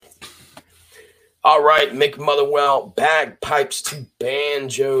All right, Mick Motherwell, bagpipes to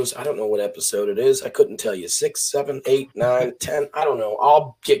banjos. I don't know what episode it is. I couldn't tell you. 6, 7, 8, 9, 10. I don't know.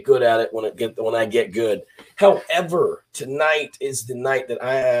 I'll get good at it when I get good. However, tonight is the night that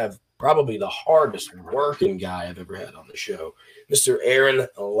I have probably the hardest working guy I've ever had on the show, Mr. Aaron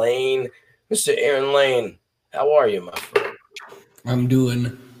Lane. Mr. Aaron Lane, how are you, my friend? I'm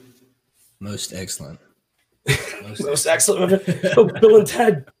doing most excellent. Most excellent. Oh, Bill and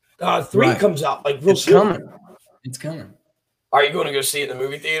Ted 3 comes out like real soon. It's coming. Are you going to go see it in the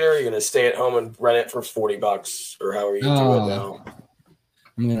movie theater? Or are you going to stay at home and rent it for $40 or how are you doing now?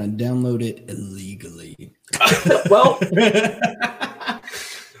 I'm going to download it illegally. Well,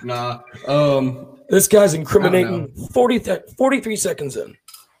 nah. This guy's incriminating 43 seconds in.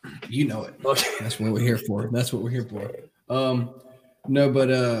 You know it. Okay. That's what we're here for. No, but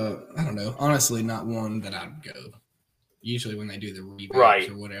I don't know. Honestly, not one that I'd go. Usually when they do the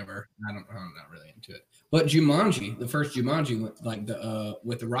revamps or whatever, I'm not really into it. But Jumanji, the first Jumanji, like the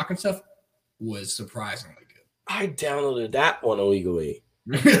with the rock and stuff, was surprisingly good. I downloaded that one illegally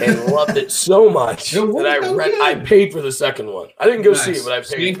and loved it so much that I paid for the second one. I didn't go see it, but I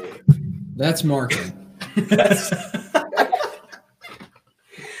paid for it. That's marketing.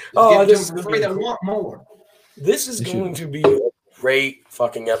 This is going to be a great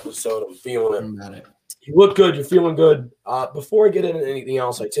fucking episode. I'm feeling it. You look good. You're feeling good. Before I get into anything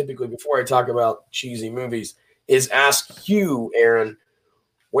else, before I talk about cheesy movies, is ask you, Aaron,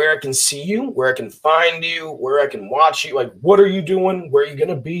 where I can see you, where I can find you, where I can watch you. Like, what are you doing? Where are you going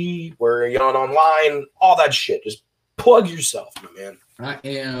to be? Where are you on online? All that shit. Just plug yourself, my man. I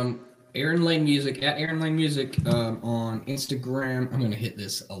am Aaron Lane Music, at Aaron Lane Music on Instagram. I'm going to hit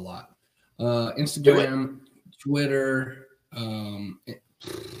this a lot. Instagram, Twitter,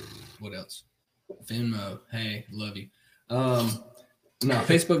 what else? Venmo. Hey, love you.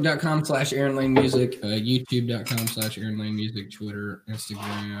 Facebook.com/Aaron Lane Music, YouTube.com/Aaron Lane Music, Twitter,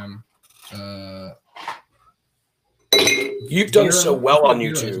 Instagram. You've done so well on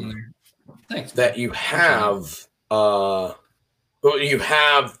YouTube. Thanks. That you have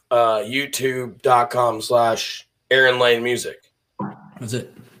YouTube.com/Aaron Lane Music. That's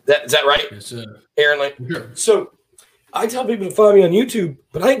it. Is that right? Yes, Aaron Lane. Sure. So I tell people to find me on YouTube,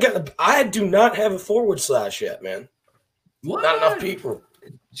 but I do not have a / yet, man. What? Not enough people.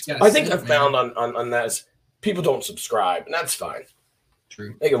 I think I found on that is people don't subscribe, and that's fine.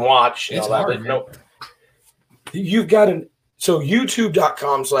 True. They can watch and it's all that, hard, but no. You've got so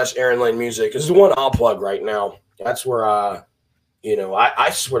YouTube.com/Aaron Lane Music is the one I'll plug right now. That's where I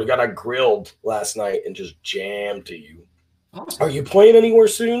swear to God, I grilled last night and just jammed to you. Awesome. Are you playing anywhere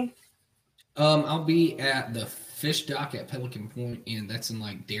soon? I'll be at the Fish Dock at Pelican Point, and that's in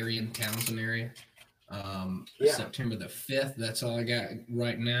like Darien, Townsend area. September the 5th. That's all I got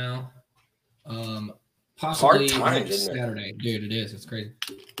right now. Possibly next Saturday, dude. It is. It's crazy.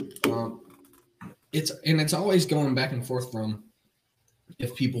 It's always going back and forth from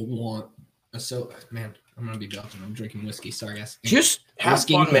if people want a man. I'm gonna be belching. I'm drinking whiskey. Sorry, guys. Just have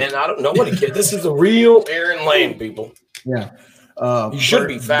fun, man. I don't know what to get. This is the real Aaron Lane, people. Yeah. You should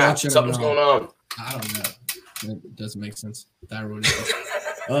be fat. Something's going on. I don't know. It doesn't make sense. Thyroid.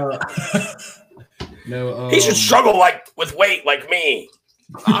 No. He should struggle with weight like me.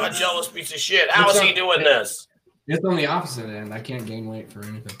 I'm a jealous piece of shit. How is he doing this? It's on the opposite end. I can't gain weight for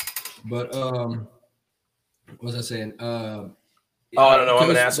anything. But what was I saying? I don't know. I'm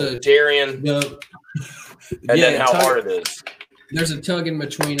gonna ask Darian. And then how hard it is. There's a tug in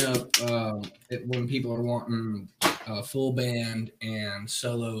between when people are wanting full band and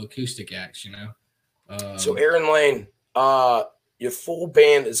solo acoustic acts, you know. So Aaron Lane, your full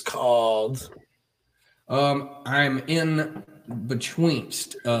band is called. I'm in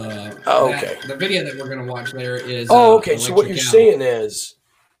betweenst. Okay. The video that we're gonna watch there is. Okay. So what you're saying is,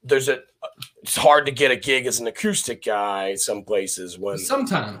 it's hard to get a gig as an acoustic guy some places when.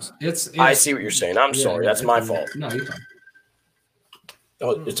 Sometimes it's I see what you're saying. I'm sorry. That's my fault. No, you're fine.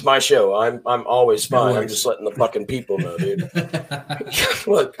 Oh, it's my show. I'm always fine. I'm just letting the fucking people know, dude.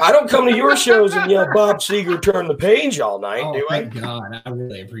 Look, I don't come to your shows and yell Bob Seger turn the page all night, do I? Thank God, I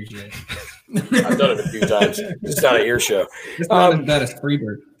really appreciate it. I've done it a few times. It's not at your show. It's not as bad as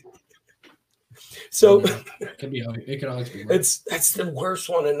Freebird. So it could always be. That's the worst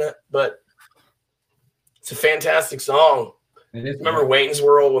one in that, but it's a fantastic song. It is. Remember Wayne's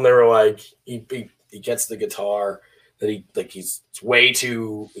World when they were like he gets the guitar that it's way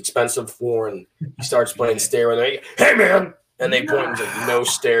too expensive for, and he starts playing Stairway. And they, hey man, and they point and like no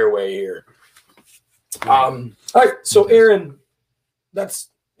stairway here. All right, so Aaron, that's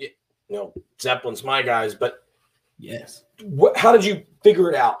Zeppelin's my guys, but Yes. How did you figure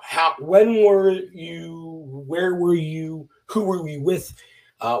it out? When were you? Where were you? Who were you with?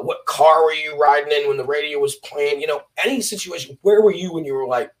 What car were you riding in when the radio was playing? Any situation. Where were you when you were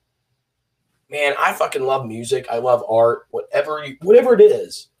like, man, I fucking love music. I love art. Whatever it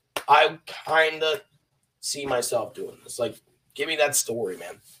is, I kind of see myself doing this. Like, give me that story,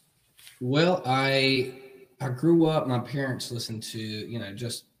 man. Well, I grew up. My parents listened to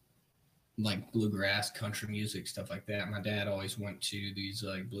just like bluegrass, country music, stuff like that. My dad always went to these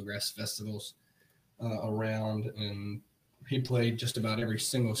like bluegrass festivals around, and he played just about every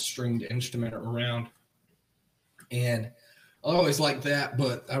single stringed instrument around. And I always liked that,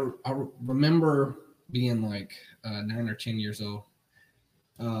 but I remember being like 9 or 10 years old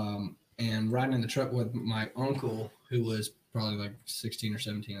and riding in the truck with my uncle, who was probably like 16 or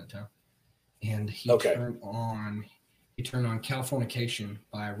 17 at the time. And he turned on Californication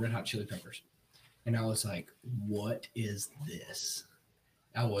by Red Hot Chili Peppers. And I was like, what is this?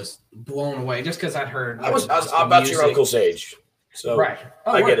 I was blown away just because I'd heard. I was about your uncle's age. So right.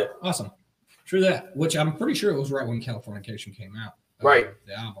 I get it. Awesome. True that. Which I'm pretty sure it was right when Californication came out. Right.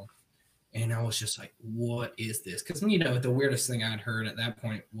 The album. And I was just like, what is this? Because, the weirdest thing I'd heard at that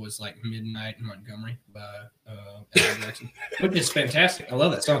point was like Midnight in Montgomery by Alan Jackson, which is fantastic. I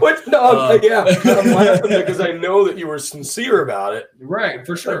love that song. Yeah. I'm laughing because I know that you were sincere about it. Right,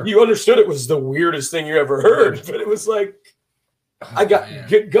 for sure. Like, you understood it was the weirdest thing you ever heard, but it was like,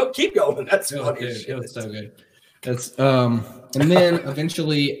 keep going. That's funny. Dude, it was so good. That's and then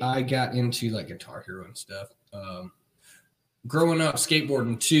eventually I got into like Guitar Hero and stuff. Growing up,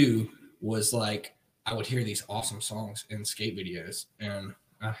 skateboarding too was like I would hear these awesome songs in skate videos, and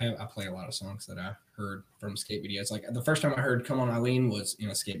I play a lot of songs that I heard from skate videos. Like the first time I heard "Come On Eileen" was in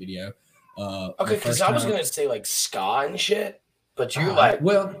a skate video. Okay, because I was gonna say like ska and shit, but you're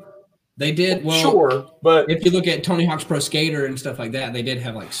they did well. Sure, but if you look at Tony Hawk's Pro Skater and stuff like that, they did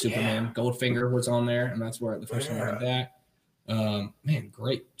have like Superman. Goldfinger was on there, and that's where the first time I heard that. Man,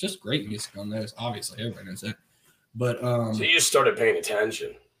 great music on those. Obviously, everybody knows that. But so you just started paying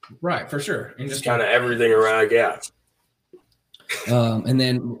attention, right? For sure, and just kind of everything around, yeah. And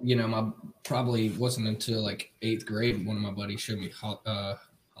then my probably wasn't until like 8th grade one of my buddies showed me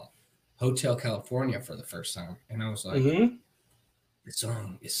Hotel California for the first time, and I was like, "This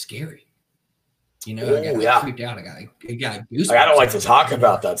song is scary." I got freaked out. I got goosebumps. I don't like to talk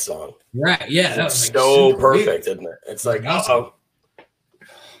about that song. Right? Yeah, that was so perfect, isn't it? It's like,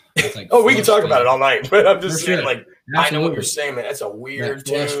 It's like we can talk about it all night, but I'm just saying, like, absolutely. I know what you're saying, man. That's a weird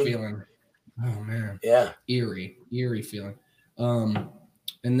tune. Feeling. Oh man. Yeah. Eerie feeling.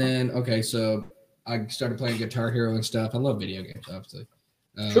 And then so I started playing Guitar Hero and stuff. I love video games, obviously.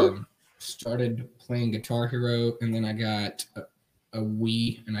 Sure. Started playing Guitar Hero, and then I got a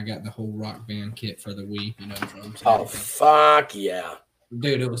Wii, and I got the whole Rock Band kit for the Wii. Drums. Oh fuck yeah,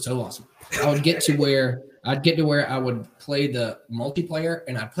 dude! It was so awesome. I would get to where I would play the multiplayer,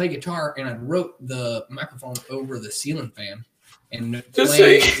 and I'd play guitar, and I'd rope the microphone over the ceiling fan, and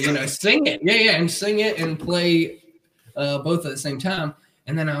play, sing it, and sing it and play both at the same time.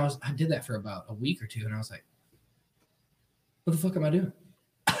 And then I did that for about a week or two, and I was like, "What the fuck am I doing?"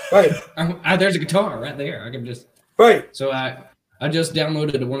 Right. There's a guitar right there. I can just right. So I just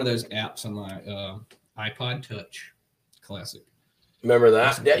downloaded one of those apps on my iPod Touch Classic. Remember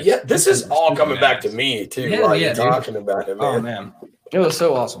that? Yeah. This is all coming back to me too. While you're talking about it, man. Oh man, it was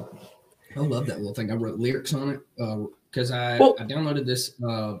so awesome. I love that little thing. I wrote lyrics on it because I downloaded this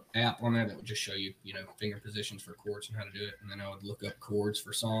app on there that would just show you, finger positions for chords and how to do it, and then I would look up chords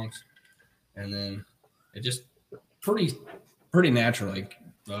for songs, and then it just pretty naturally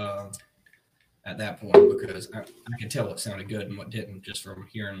at that point, because I could tell what sounded good and what didn't just from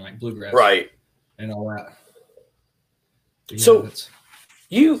hearing like bluegrass, right, and all that. Yeah, so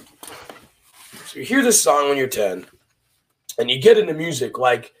you hear this song when you're 10, and you get into music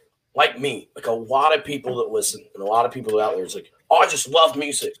like me, like a lot of people that listen and a lot of people out there. It's like, oh, I just love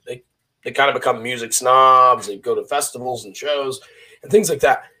music. They kind of become music snobs. They go to festivals and shows and things like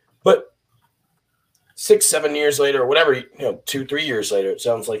that. But 6-7 years later, or whatever, 2-3 years later, it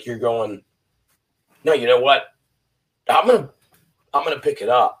sounds like you're going, no, you know what? I'm gonna pick it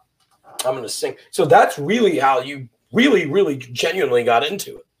up. I'm gonna sing. So that's really how you really, really genuinely got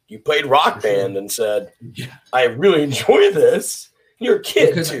into it. You played Rock Band and said, I really enjoy this. You're a kid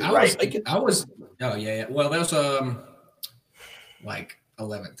because too, right? Oh yeah. Well, that was like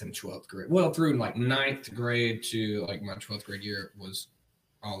 11th and 12th grade. Well, through like 9th grade to like my 12th grade year was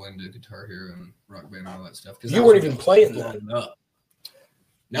all into Guitar Hero and Rock Band and all that stuff. You weren't even playing that.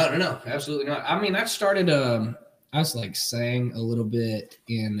 No, absolutely not. I mean, I started. I was like sang a little bit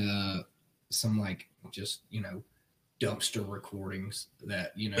in some like just dumpster recordings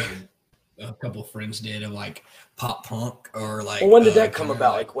that, you know, a couple friends did of like pop punk or like. Well, when did that come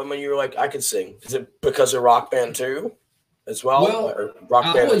about? Like when you were like, I could sing. Is it because of Rock Band 2 as well? Or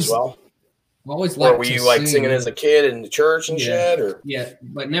Rock Band as well? I always liked were you like singing as a kid in the church and shit? Or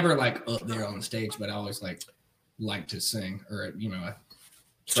but never like up there on the stage. But I always like to sing, or you know, I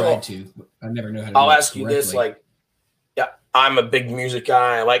tried to. But I never know how to. I'll ask you this: like, yeah, I'm a big music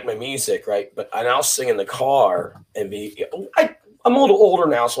guy. I like my music, right? But I'll sing in the car and be. I'm a little older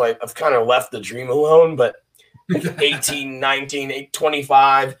now, so I've kind of left the dream alone. But 18, 19,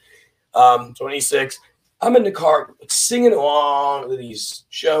 25, 26. I'm in the car singing along to these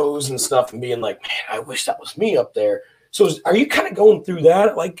shows and stuff and being like, man, I wish that was me up there. So are you kind of going through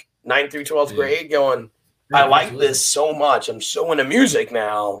that like 9th through 12th grade going, I like this so much. I'm so into music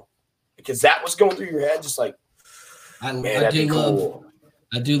now because that was going through your head. Just like, I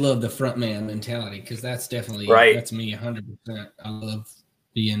do love the front man mentality because that's definitely, that's me 100%. I love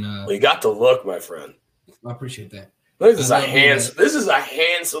being, well, you got the look, my friend. I appreciate that. This is a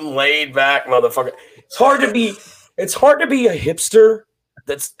handsome, laid back motherfucker. It's hard to be a hipster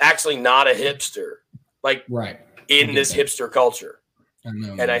that's actually not a hipster, like in this hipster culture. I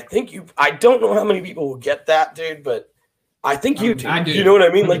know, and I think I don't know how many people will get that, dude, but I think you do. I do. You know what I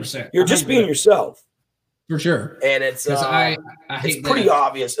mean? 100%. Like you're just being yourself. For sure. And it's I hate it's pretty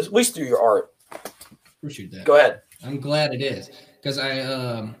obvious, at least through your art. Appreciate that. Go ahead. I'm glad it is. Because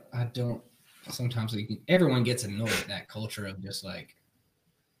I don't sometimes everyone gets annoyed at that culture of just like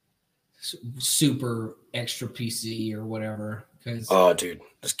super extra PC or whatever. Oh, dude,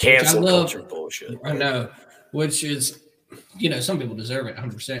 this cancel culture bullshit. I know, which is, you know, some people deserve it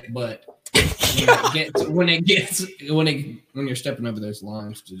 100%, but when you're stepping over those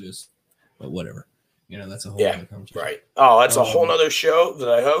lines to just, but whatever, you know, that's a whole other conversation. Right. Oh, that's a whole other show that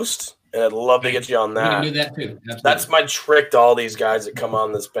I host. And I'd love to get you on that. We can do that too. Absolutely. That's my trick to all these guys that come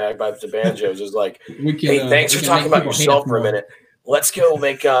on this Bagpipes to Banjos is like, hey, thanks for talking about yourself for a minute. Let's go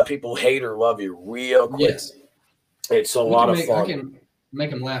make people hate or love you real quick. Yes. It's a lot of fun. I can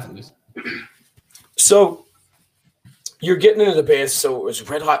make them laugh at least. So you're getting into the band. So it was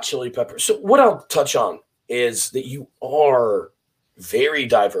Red Hot Chili Peppers. So what I'll touch on is that you are very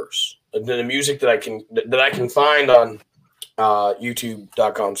diverse. The music that I can find on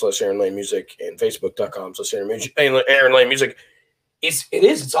YouTube.com/Aaron Lane Music and Facebook.com/Aaron Lane Music.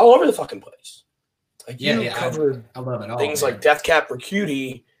 It's all over the fucking place. Like you covered I love it all, things like Death Cab for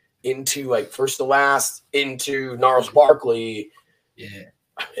Cutie into like First to Last into Gnarls Barkley. Yeah.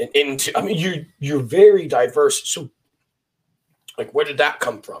 And into you're very diverse. So like where did that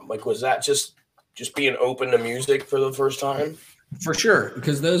come from? Like was that just being open to music for the first time? For sure,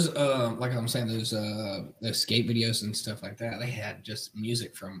 because those, like I'm saying, those skate videos and stuff like that, they had just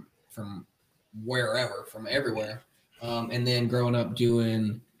music from wherever, from everywhere. And then growing up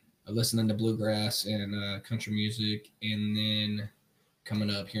listening to bluegrass and country music, and then coming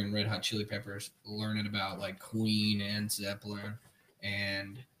up hearing Red Hot Chili Peppers, learning about like Queen and Zeppelin,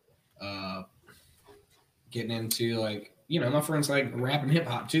 and getting into like, you know, my friends like rap and hip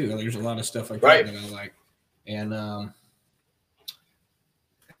hop too. There's a lot of stuff like that I like, and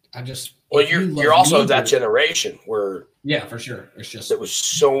you're also that generation where for sure it's just it was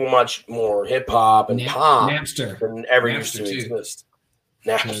so much more hip hop and pop Napster than ever used to exist.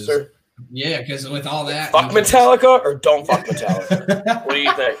 Napster, because with all that, fuck Metallica or don't fuck Metallica. What do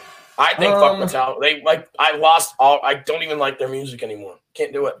you think? I think fuck Metallica. I don't even like their music anymore.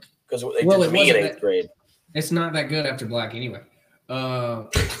 Can't do it because they did to me in 8th grade. It's not that good after Black anyway. Bam.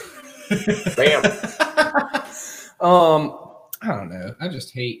 I don't know. I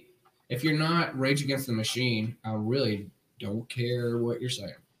just hate if you're not Rage Against the Machine. I really don't care what you're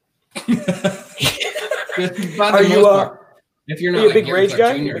saying. Are you if you're not a big Rage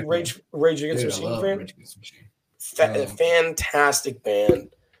guy? You a big Rage Against the Machine fan? Rage Against the Machine. Fantastic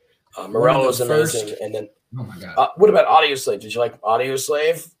band. Morello's amazing. And then, oh my god, what about Audioslave? Did you like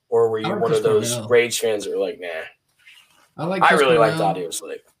Audioslave, or were you one of those Rage fans that were like, nah? I really liked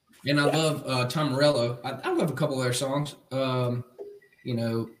Audioslave. And I love Tom Morello. I love a couple of their songs. You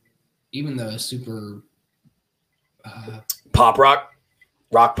know, even the super pop rock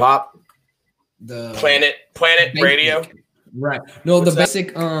pop, the Planet basic, Radio. Right. No, What's the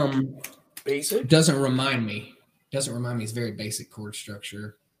basic doesn't remind me. It's very basic chord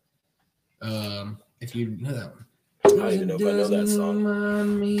structure. If you know that one. I don't even know if I know that song.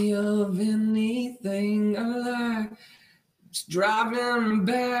 Remind me of anything I like. It's driving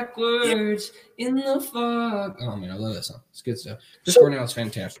backwards in the fog. Oh man, I love that song. It's good stuff. This Cornell is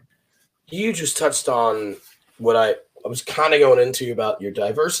fantastic. You just touched on what I was kind of going into about your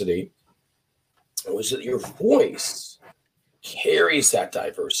diversity. was that your voice carries that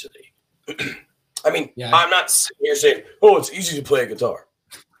diversity. I mean, I'm not sitting here saying, "Oh, it's easy to play a guitar."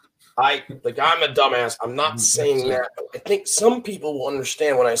 I'm a dumbass. I'm not saying that. I think some people will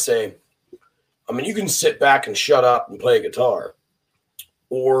understand when I say, I mean, you can sit back and shut up and play a guitar,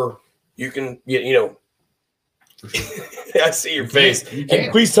 or you can, you know. I see your face.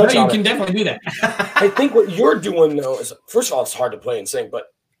 And please touch on it. You can definitely do that. I think what you're doing though is, first of all, it's hard to play and sing,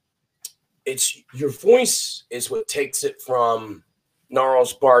 but it's your voice is what takes it from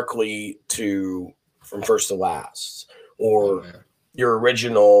Gnarls Barkley from first to last, or your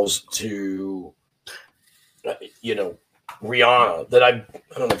originals to, you know, Rihanna. That I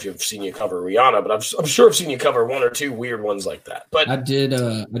don't know if you've seen you cover Rihanna, but I'm sure I've seen you cover one or two weird ones like that. But I do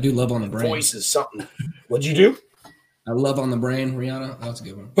Love on the Brain. Voice is something. What'd you do? I Love on the Brain, Rihanna. That's a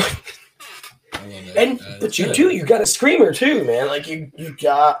good one. I love that. But you got a screamer too, man. Like you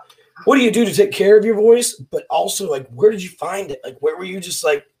got. What do you do to take care of your voice? But also, like, where did you find it? Like, where were you just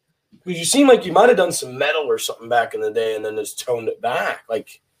like? Because you seem like you might have done some metal or something back in the day, and then just toned it back.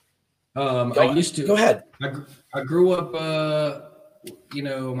 Like, I used to. Go ahead. I grew up. You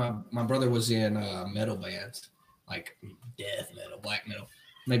know, my brother was in metal bands, like death metal, black metal.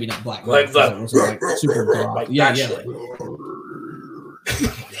 Maybe not black metal. Like that. It was like super goth. Like yeah. See,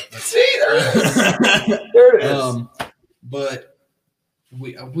 there it is. But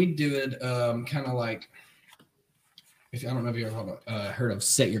we do it kind of like, if I don't know if you ever heard of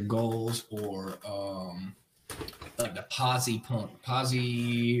Set Your Goals, or like the posse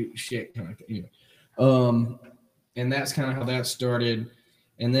shit kind of thing. You know. And that's kind of how that started.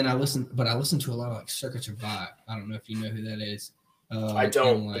 And then I listened to a lot of like Circuit Survive. I don't know if you know who that is. I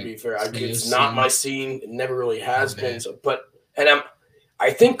don't, like, to be fair. It's not my scene. It never really has been. So, I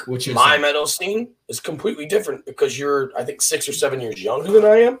think my metal scene is completely different because you're, I think, 6 or 7 years younger than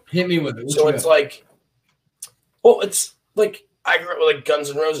I am. Hit me with it. So it's like, well, it's like I grew up with like Guns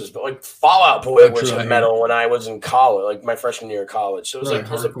N' Roses, but like Fall Out Boy was metal when I was in college, like my freshman year of college. So it was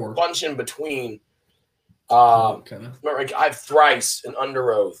there's a bunch in between. Remember, like I have Thrice and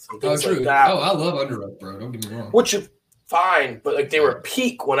Under Oath and things like that. Oh, I love Under Oath, bro. Don't get me wrong. Which are fine, but like they were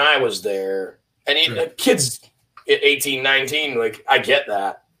peak when I was there, and kids at 18, 19, like I get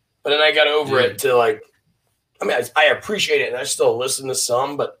that, but then I got over it to like, I mean, I appreciate it, and I still listen to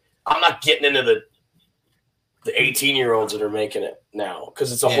some, but I'm not getting into the 18-year-olds that are making it now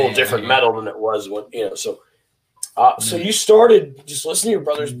because it's a whole different metal than it was when, you know. So, so you started just listening to your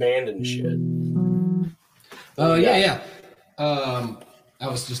brother's band and shit. Oh yeah. I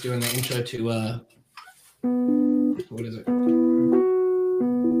was just doing the intro to what is it?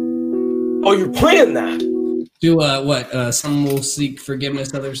 Oh, you're playing that. Do some will seek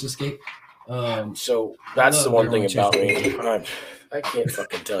forgiveness, others escape. So that's the one thing about me. I can't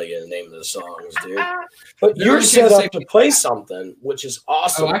fucking tell you the name of the songs, dude. But you're set up to play something, which is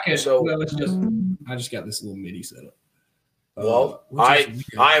awesome. Oh, I can. So I just got this little MIDI setup. Well,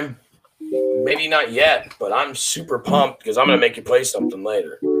 I'm maybe not yet, but I'm super pumped because I'm gonna make you play something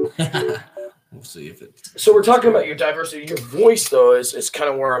later. We'll see if it. So we're talking about your diversity. Your voice, though, is kind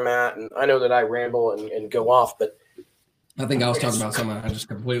of where I'm at, and I know that I ramble and go off, but I think I was talking about something I just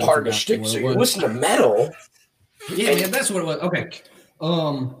completely hard to stick. So you listen to metal. Yeah, man, that's what it was. Okay.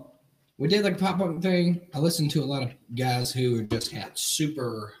 We did like a pop punk thing. I listened to a lot of guys who just had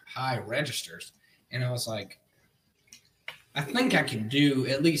super high registers, and I was like, I think I can do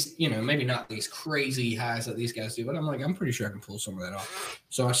at least, you know, maybe not these crazy highs that these guys do, but I'm like, I'm pretty sure I can pull some of that off.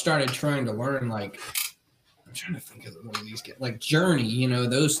 So I started trying to learn, like, I'm trying to think of one of these guys, like Journey, you know,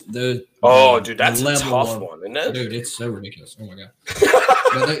 those. Oh, dude, that's a tough one, isn't it? Dude, it's so ridiculous. Oh my god.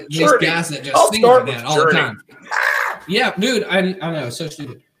 But these guys that just sing like that all the time. Yeah, dude, I know, it's so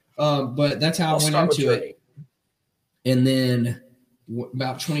stupid. But that's how I went into it. And then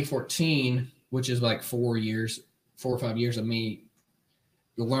about 2014, which is like 4 or 5 years of me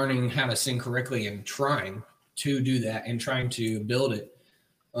learning how to sing correctly and trying to do that and trying to build it.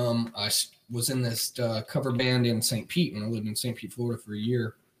 I was in this cover band in St. Pete when I lived in St. Pete, Florida for a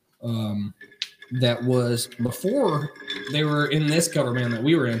year. That was before they were in this cover band that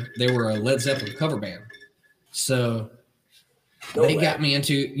we were in. They were a Led Zeppelin cover band. So they got me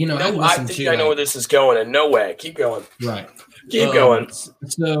into, you know, I think I know where this is going, and no way. Keep going. Right. Keep going.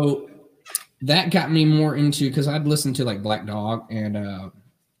 So that got me more into, because I'd listened to like Black Dog and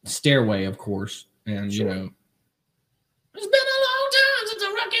Stairway, of course, and you know, it's been a long time since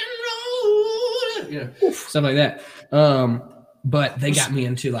I rock and roll, you know, stuff like that. But they got me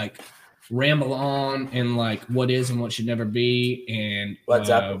into like Ramble On and like What Is and What Should Never Be, and What's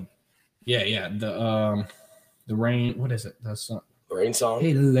up? Yeah, the Rain. What is it? The song. Rain song.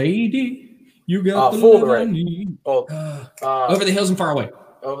 Hey, lady, You got Fool in the Rain. Over the Hills and Far Away.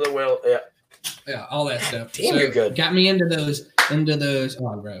 Over the Wheel. Yeah. Yeah, all that stuff. Damn, you're good. Got me into those.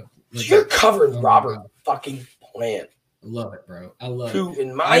 Oh, bro. So you're covering Robert fucking Plant. I love it, bro. I love who, it.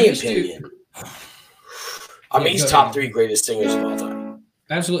 in my opinion, he's top 3 greatest singers of all time.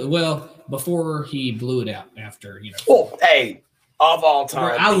 Absolutely. Well, before he blew it out after, Well, hey, of all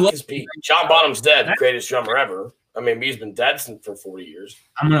time, I love Pete. John Bonham's dead, greatest drummer ever. I mean, he's been dead for 40 years.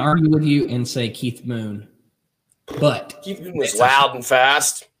 I'm going to argue with you and say Keith Moon. But Keith Moon was loud and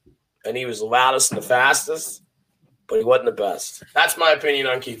fast, and he was the loudest and the fastest, but he wasn't the best. That's my opinion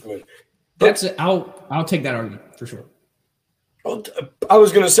on Keith Moon. That's it. I'll take that argument for sure. Well, I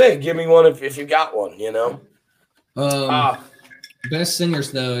was going to say, give me one if you got one, Best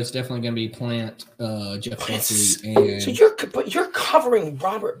singers, though, it's definitely going to be Plant, Jeff Buckley, and... So you're covering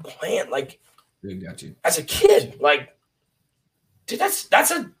Robert Plant, got you. As a kid. Dude,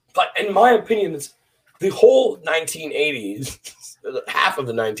 that's in my opinion, it's the whole 1980s, half of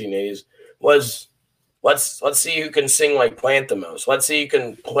the 1980s was let's see who can sing like Plant the most. Let's see who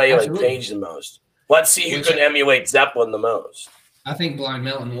can play like Page the most. Let's see who can emulate Zeppelin the most. I think Blind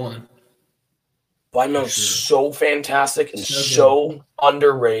Melon won. Blind Melon's so fantastic and so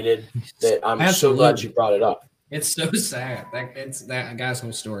underrated that I'm so glad you brought it up. It's so sad. That guy's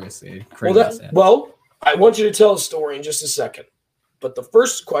whole story is crazy. Well, I want you to tell a story in just a second. But the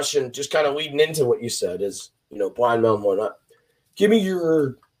first question, just kind of leading into what you said, is Blind Melon won. Give me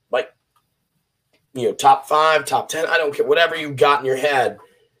your top 5, top 10. I don't care, whatever you got in your head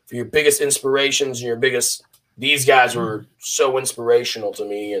for your biggest inspirations and your biggest. These guys were so inspirational to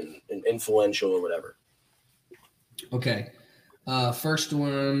me and influential or whatever. Okay. First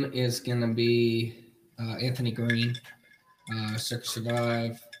one is going to be Anthony Green, Circa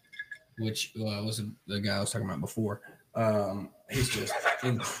Survive, which was the guy I was talking about before. He's just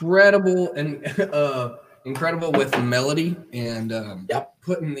incredible and incredible with melody and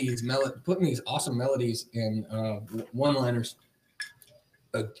putting these awesome melodies and one-liners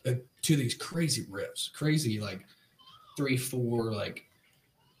to these crazy riffs, crazy 3/4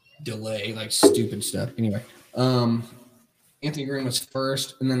 delay, stupid stuff. Anyway, Anthony Green was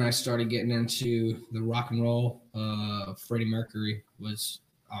first, and then I started getting into the rock and roll. Freddie Mercury was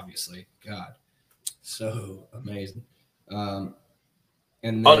obviously so amazing, and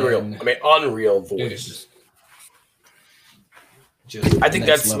then, unreal. I mean, unreal voice. I think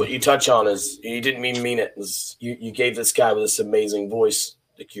that's level. What you touch on is you didn't mean it. You gave this guy with this amazing voice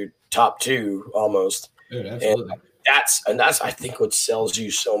your top 2 almost. Dude, absolutely. And that's I think what sells you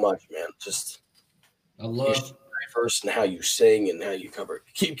so much, man. Just I love first and how you sing and how you cover it.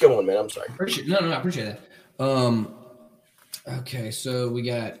 Keep going, man. I'm sorry. I appreciate that. Okay, so we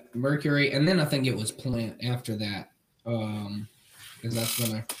got Mercury, and then I think it was Plant after that. Because that's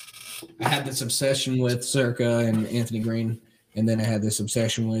when I had this obsession with Circa and Anthony Green, and then I had this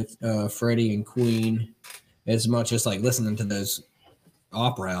obsession with Freddie and Queen, as much as listening to those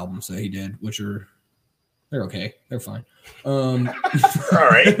opera albums that he did, which they're okay. They're fine. All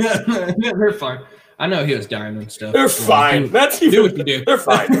right. They're fine. I know he was dying and stuff. They're fine. That's do what you do. They're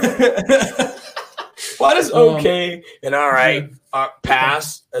fine. Why does okay and all right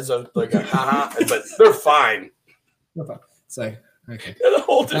pass as a haha, but they're fine. It's okay. That's a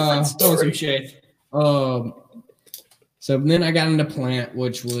whole different story. So then I got into Plant,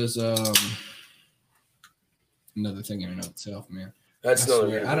 which was another thing in and of itself, man. That's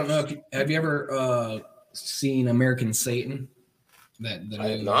another. I don't know if have you ever seen American Satan? That I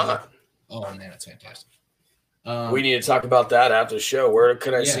have not. Oh man, it's fantastic. We need to talk about that after the show. Where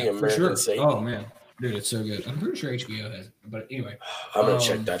can I see American Satan? Oh man, dude, it's so good. I'm pretty sure HBO has it, but anyway, I'm gonna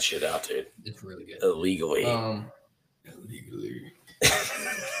check that shit out, dude. It's really good. Illegally. Illegally.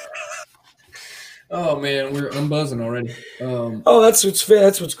 Oh man, I'm buzzing already. That's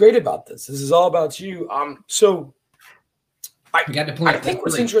what's great about this. This is all about you. So. I think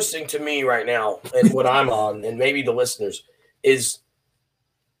what's interesting to me right now and what I'm on, and maybe the listeners, is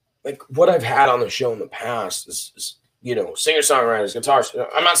what I've had on the show in the past is singer-songwriters, guitarists.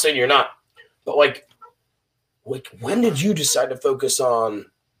 I'm not saying you're not, but when did you decide to focus on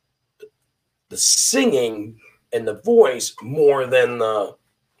the singing and the voice more than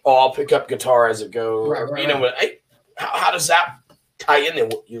I'll pick up guitar as it goes? Right. How does that tie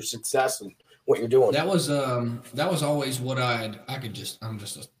into your success and what you're doing? That was always what I'm just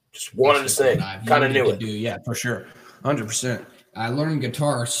wanted to sing. Kind of knew it. Yeah, for sure. 100%. I learned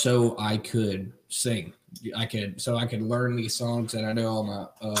guitar so I could sing. I could learn these songs that I know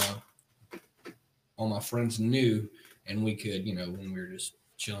all my friends knew, and we could, when we were just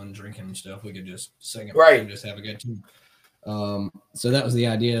chilling, drinking and stuff, we could just sing it right and just have a good time. So that was the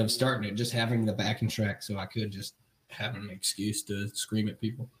idea of starting it, just having the backing track so I could just have an excuse to scream at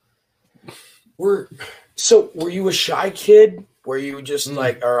people. Were you a shy kid? Were you just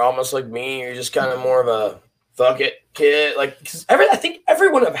like, or almost like me? You're just kind of more of a fuck it kid, like because I think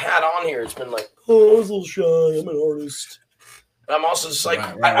everyone I've had on here has been like, oh, I was a little shy. I'm an artist. And I'm also just like,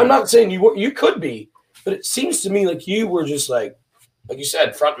 right. I'm not saying you could be, but it seems to me like you were just like you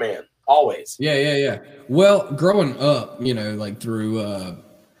said, front man always. Yeah. Well, growing up, like through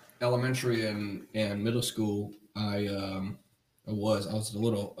elementary and middle school, I was a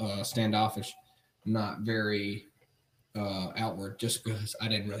little standoffish, not very outward, just because I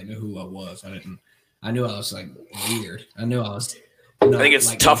didn't really know who I was. I knew I was like weird. I knew I was. I think it's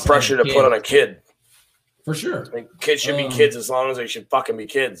like tough pressure to put on a kid. For sure. I think kids should be kids as long as they should fucking be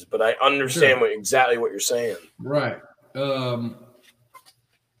kids. But I understand exactly what you're saying. Right.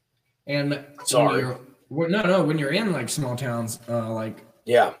 And sorry. When you're in like small towns,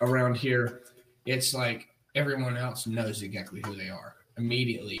 around here, it's like everyone else knows exactly who they are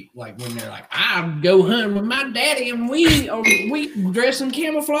immediately. Like when they're like, I go hunting with my daddy and we dress in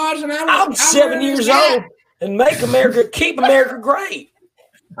camouflage and I'm 7 years old and keep America great.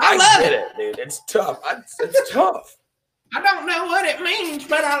 I love it, dude. It's tough. It's tough. I don't know what it means,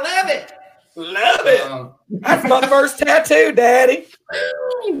 but I love it. Love it. That's my first tattoo, Daddy.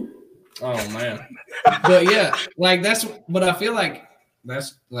 Oh man. But yeah, like but I feel like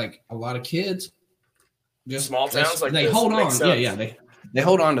that's like a lot of kids. Just small towns like they this hold on. Yeah. They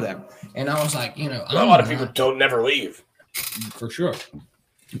hold on to them. And I was like, a lot of people don't never leave. For sure.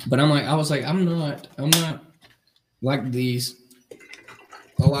 But I was like, I'm not like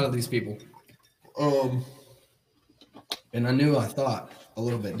a lot of these people. And I knew I thought a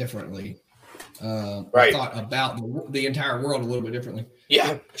little bit differently. Right. I thought about the entire world a little bit differently.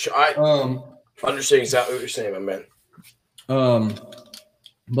 Yeah, sure. I understand exactly what you're saying, my man.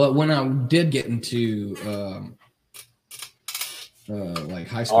 But when I did get into like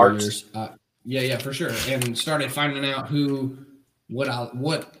high school Arts. years, for sure, and started finding out what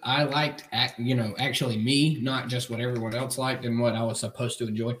I liked, actually me, not just what everyone else liked and what I was supposed to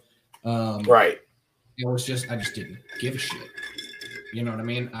enjoy. Right. It was just I just didn't give a shit. You know what I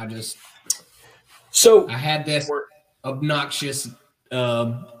mean? I had this obnoxious,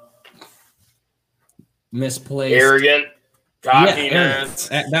 misplaced, arrogant, cockiness.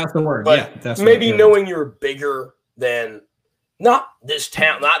 That's the word. But that's maybe knowing you're bigger than not this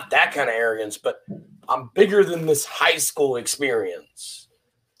town, not that kind of arrogance, but I'm bigger than this high school experience.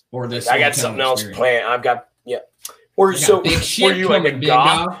 Or this. I got something else planned. I've got Were you like a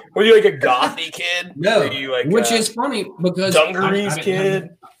goth? Were you like a gothy kid? No. Were you like which is funny because dungarees kid?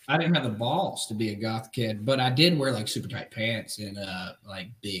 I didn't have the balls to be a goth kid, but I did wear like super tight pants and like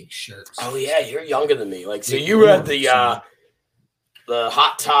big shirts. Oh yeah, you're younger than me. Like so, you had the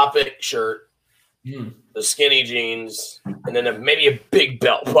Hot Topic shirt, the skinny jeans, and then maybe a big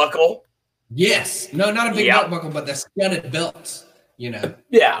belt buckle. Yes, no, not a big belt buckle, but the studded belts.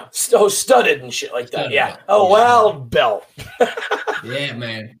 Yeah, so studded and shit like that. Studded belt. Oh, wild belt. Yeah,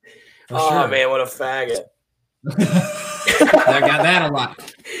 man. Sure. Man, what a faggot. I got that a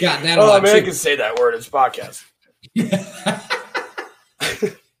lot. Oh, man, I can say that word. It's podcast.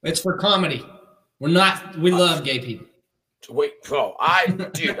 It's for comedy. We love gay people. Wait, I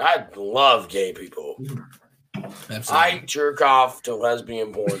love gay people. Absolutely. I jerk off to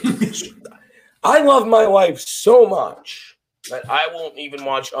lesbian porn. I love my wife so much that I won't even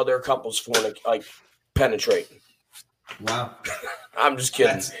watch other couples penetrating. Wow. I'm just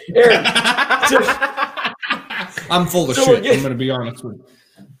kidding. Aaron, I'm full of shit. I'm going to be honest with you.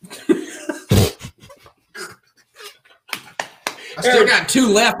 I still got 2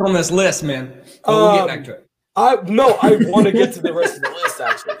 left on this list, man. We'll get back to it. I want to get to the rest of the list,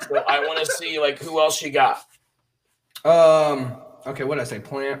 actually. So I want to see, who else you got. Okay, what did I say?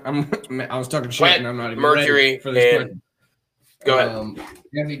 Plant. I was talking shit, and I'm not even Mercury ready for this question. Go ahead.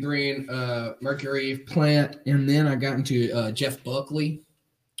 Heavy Green, Mercury, Plant, and then I got into Jeff Buckley,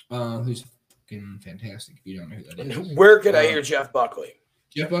 who's fucking fantastic. If you don't know who that is, where could I hear Jeff Buckley?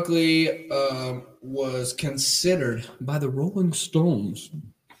 Jeff Buckley was considered by the Rolling Stones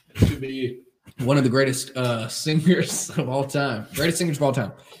to be one of the greatest singers of all time. Greatest singers of all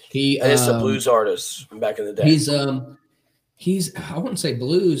time. He is a blues artist from back in the day. He's I wouldn't say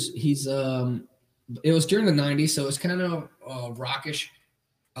blues. He's it was during the 90s, so it's kind of rockish.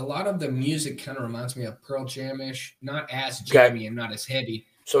 A lot of the music kind of reminds me of Pearl Jam-ish, not as jammy and not as heavy.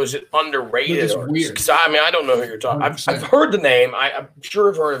 So is it underrated? It's weird. Because I don't know who you're talking. I've heard the name. I'm sure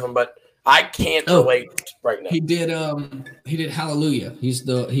I've heard of him, but I can't relate right now. He did Hallelujah.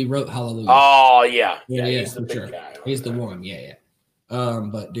 He wrote Hallelujah. Oh yeah. He's the big sure. guy. He's the one. Yeah.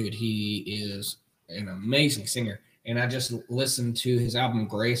 But dude, he is an amazing singer. And I just listened to his album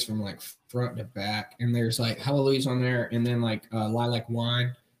Grace from like front to back, and there's like Hallelujah's on there, and then like Lilac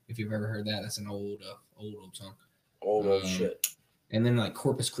Wine. If you've ever heard that, that's an old song. Old shit. And then like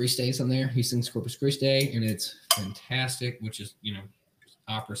Corpus Christi is on there. He sings Corpus Christi, and it's fantastic, which is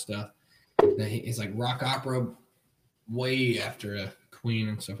opera stuff. It's like rock opera, way after Queen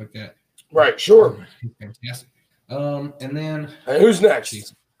and stuff like that. Right, sure. Fantastic. And then who's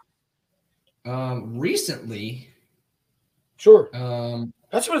next? Recently. Sure.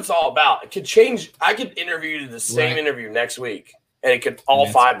 That's what it's all about. It could change. I could interview the same interview next week, and it could all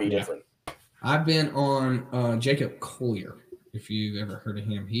five be different. I've been on Jacob Collier. If you've ever heard of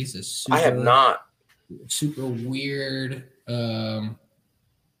him, he's a super, I have not. Super weird,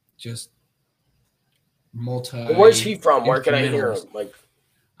 just multi. Where's he from? Where can I hear him? Like,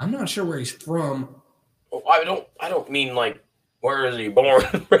 I'm not sure where he's from. I don't mean like where is he born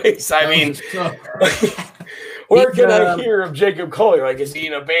and raised. I mean, where can I hear of Jacob Collier? Like, is he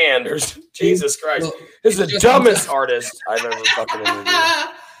in a band or Jesus Christ? Well, this is the dumbest artist I've ever fucking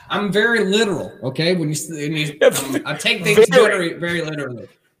interviewed. I'm very literal, okay? I take things very, very literally.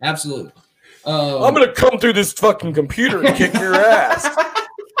 Absolutely. I'm gonna come through this fucking computer and kick your ass.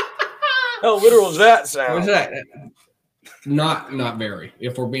 How literal does that sound? What's that? Not very,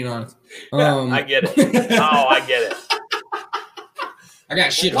 if we're being honest. I get it. Oh, I get it. I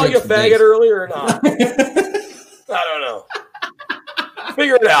got shit. Call you a faggot earlier or not? I don't know.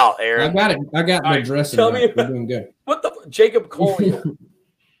 Figure it out, Aaron. I got the dressing. Tell me about. We're doing good. What the Jacob Collier?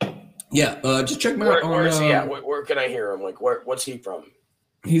 Yeah, just check him out. Where is he at? Where can I hear him? Like, what's he from?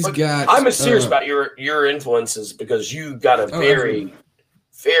 I'm serious about your influences because you got a very,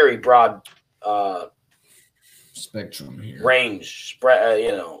 very broad spectrum here. Range.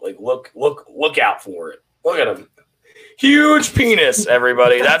 Like look out for it. Look at him. Huge penis,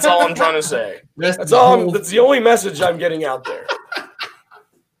 everybody. That's all I'm trying to say. That's all. That's the only message I'm getting out there.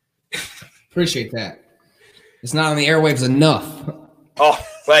 Appreciate that. It's not on the airwaves enough. Oh,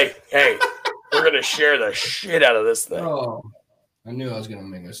 hey, we're gonna share the shit out of this thing. Oh, I knew I was gonna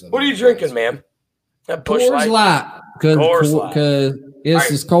make this up. What are you drinking, man? That Busch Light, because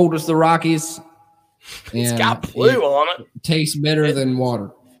it's as cold as the Rockies. It's got blue on it. Tastes better than water.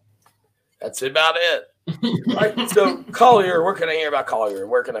 That's about it. All right, so Collier, where can I hear about Collier?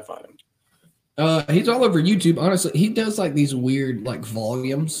 Where can I find him? He's all over YouTube. Honestly, he does like these weird like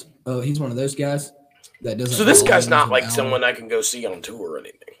volumes. He's one of those guys that doesn't. So this guy's not like someone I can go see on tour or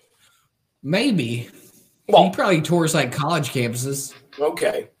anything. Maybe. Well, he probably tours like college campuses.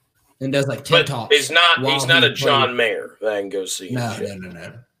 Okay. And does like TED Talks. He's not a John Mayer that I can go see. No.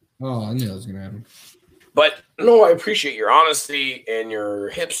 Oh, I knew it was gonna happen. But no, I appreciate your honesty and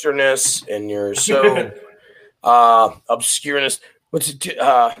your hipsterness and your so obscureness.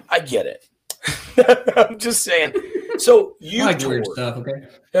 I get it. I'm just saying. So you like weird stuff, okay?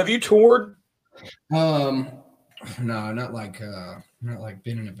 Have you toured? No, not like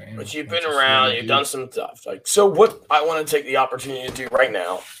been in a band. But you've been around. You've done some stuff. Like, so what I want to take the opportunity to do right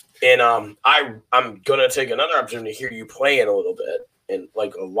now, and I'm gonna take another opportunity to hear you play it a little bit. And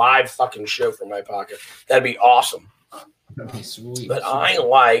like a live fucking show from my pocket. That'd be awesome. That'd be sweet. But I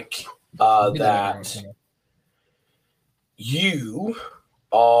like that you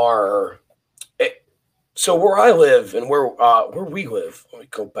are. So where I live and where we live, let me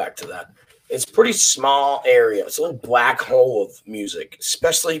go back to that. It's a pretty small area. It's a little black hole of music,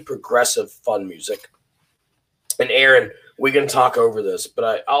 especially progressive fun music. And Aaron, we can talk over this,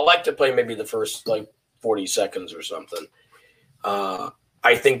 but I'll like to play maybe the first like 40 seconds or something.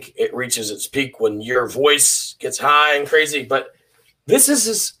 I think it reaches its peak when your voice gets high and crazy. But this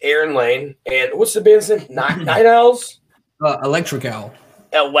is Aaron Lane, and what's the band's name? Night Owls? Electric Owl.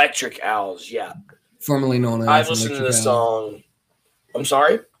 Electric Owls, yeah. Formerly known as. I've listened to this song. I'm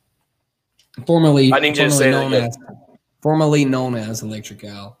sorry. Formerly. I need you to say that again. Formerly known as Electric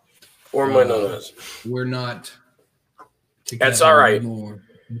Owl. Formerly known as. We're not. That's all right. Okay.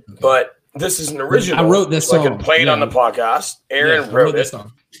 But. This is an original. I wrote this song. I can play it on the podcast. Aaron wrote it.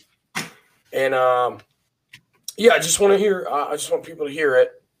 Song. And I just want to hear. I just want people to hear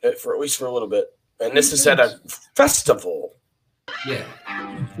it for at least for a little bit. And this is at a festival. Yeah.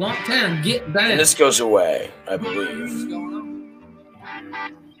 Long time. Get back. And this goes away, I believe.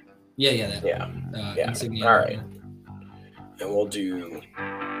 Yeah. Yeah. All right. And we'll do.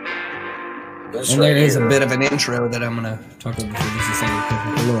 And there is a bit of an intro that I'm going to talk about before this is a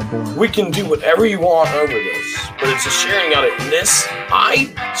little boring. We can do whatever you want over this, but it's a sharing out of this.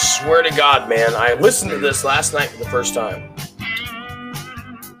 I swear to God, man, I listened to this last night for the first time.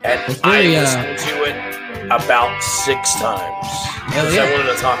 And I listened to it about 6 times. Because I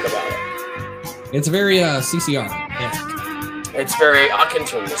wanted to talk about it. It's very CCR. It's very, I can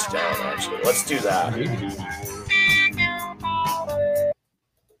turn this down, actually. Let's do that.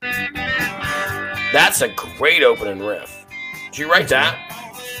 That's a great opening riff. Did you write that?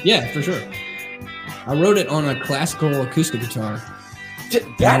 Yeah, for sure. I wrote it on a classical acoustic guitar.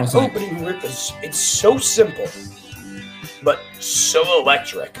 That opening riff it's so simple, but so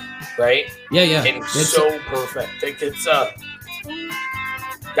electric, right? Yeah. And it's so perfect.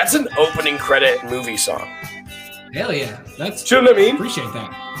 That's an opening credit movie song. Hell yeah. Do you know what I mean? Appreciate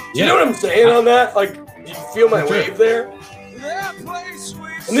that. Do you know what I'm saying on that? Like, do you feel my wave there?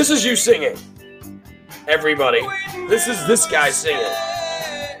 And this is you singing. Everybody. This is this guy singing.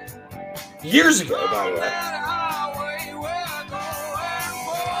 Years ago, by the way.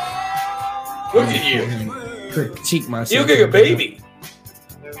 Look at you. Critique myself. You look like a baby.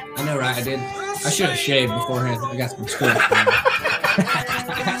 I know, right? I did. I should have shaved beforehand. I got some school.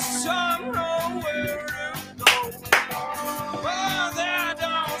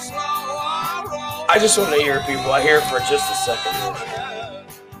 I just want to hear people. I hear it for just a second.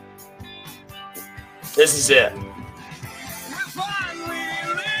 This is it.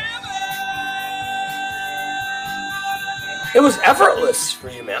 It was effortless for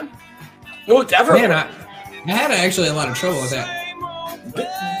you, man. It looked effortless. Man, I had actually a lot of trouble with that.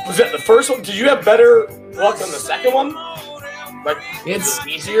 Was that the first one? Did you have better luck on the second one? Like, it's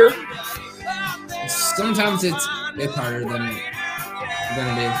easier? Sometimes it's harder than it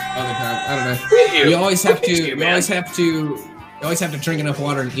is other times. I don't know. You always have to. You always have to drink enough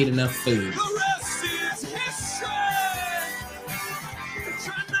water and eat enough food.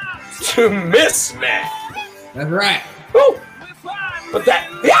 To miss, man. That's right. Ooh. But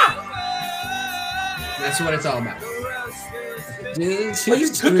that's what it's all about. He's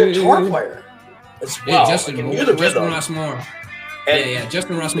a good guitar player as well. Yeah, Justin Ross Moore. Yeah,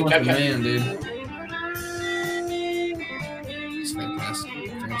 Justin Ross Moore's the man, dude. It's fantastic.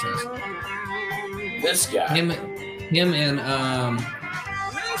 This guy. Him and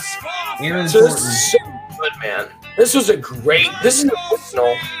Aaron so Thornton. This is so good, man. This is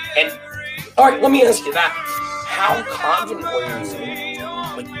original. And all right, let me ask you that. How confident were you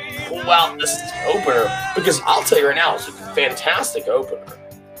to pull out this opener? Because I'll tell you right now, it's a fantastic opener.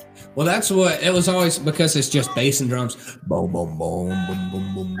 Well, that's what it was always, because it's just bass and drums. Boom, boom, boom, boom,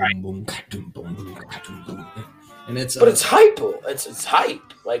 boom, boom, boom, boom, boom, boom. And it's it's hype. It's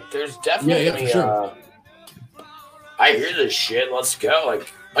hype. Like, there's definitely for sure. I hear this shit. Let's go.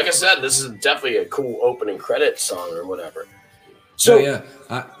 Like I said, this is definitely a cool opening credit song or whatever. So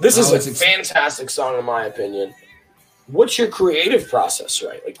this is a fantastic song in my opinion. What's your creative process,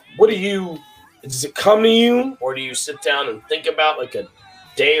 right? Like, does it come to you, or do you sit down and think about like a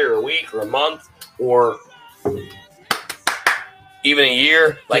day or a week or a month or even a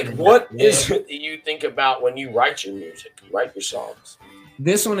year? Like, what is it that you think about when you write your music, write your songs?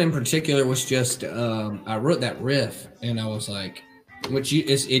 This one in particular was just, I wrote that riff and I was like,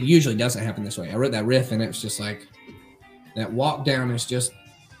 it usually doesn't happen this way. I wrote that riff and it's just like, that walk down is just,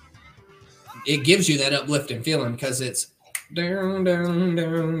 it gives you that uplifting feeling because it's down, down,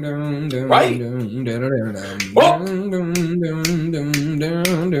 down, down, down, right. Down, down, down, down,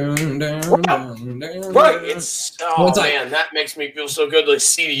 down, right. It's man, that makes me feel so good. Like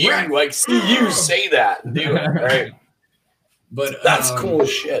see you say that and do it. Right. But that's cool as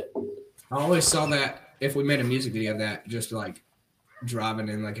shit. I always saw that if we made a music video of that, just like driving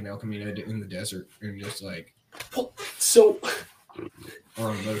in like an El Camino in the desert and just like. So, or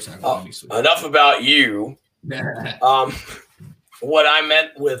on a motorcycle. Enough about you. What I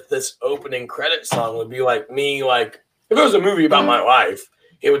meant with this opening credit song would be like me, like if it was a movie about my life,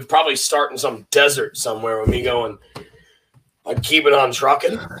 it would probably start in some desert somewhere with me going, I'd keep it on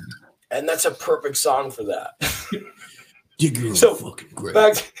trucking, and that's a perfect song for that. So fucking great.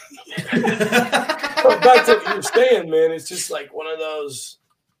 Back to what you're saying, man. It's just like one of those.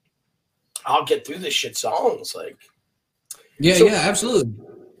 I'll get through this shit songs, like. Yeah, absolutely.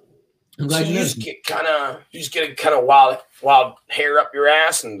 I'm glad you just get kind of wild hair up your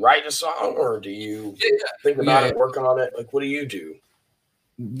ass and write a song, or do you think about it, work on it? Like, what do you do?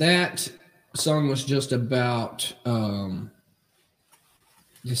 That song was just about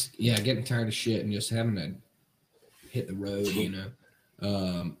getting tired of shit and just having to hit the road,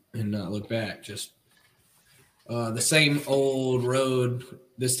 and not look back. Just the same old road.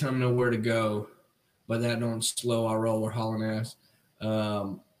 This time nowhere to go, but that don't slow our roll. We're hauling ass.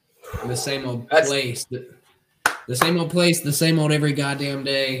 The same old place. The The same old place, the same old every goddamn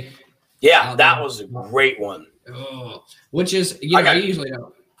day. Yeah, that was a great one. Oh, which is, I usually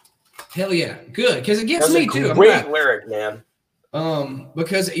don't. Hell yeah, good, because it gets me too. Great lyric, man.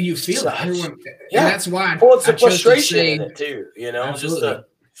 Because you feel it, everyone, yeah. And that's why. Well, it's a frustration in it too, Absolutely.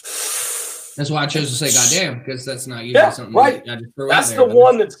 That's why I chose to say "goddamn" because that's not usually something right. I just throw that's out there, the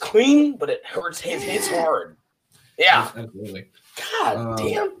one that's clean, but it hurts. Hits hard. Yeah, absolutely. God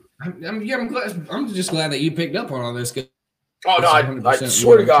damn. I'm just glad that you picked up on all this. Oh no, I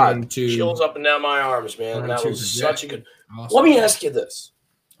swear to God, chills up and down my arms, man. That was such a good. Awesome. Let me ask you this,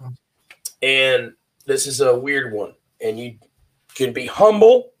 and this is a weird one, and you can be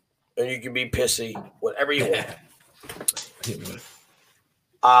humble, and you can be pissy, whatever you want.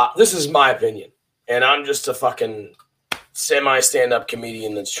 This is my opinion, and I'm just a fucking semi-stand-up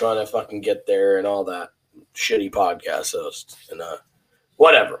comedian that's trying to fucking get there and all that shitty podcast host and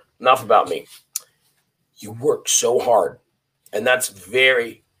whatever. Enough about me. You work so hard, and that's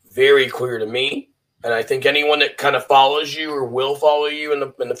very, very clear to me. And I think anyone that kind of follows you or will follow you in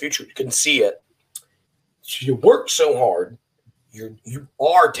the future can see it. You work so hard. You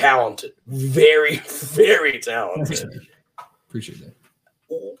are talented, very, very talented. Appreciate that.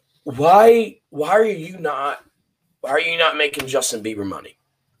 Why are you not making Justin Bieber money?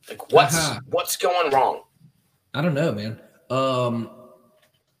 Like what's going wrong? I don't know, man.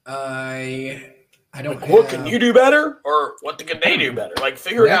 I don't. What can you do better, or what can they do better? Like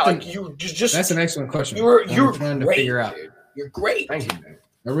figure it out. Like you just. That's an excellent question. You're trying great, to figure out. Dude. You're great. Thank you, man.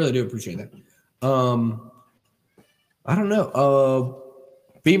 I really do appreciate that. I don't know.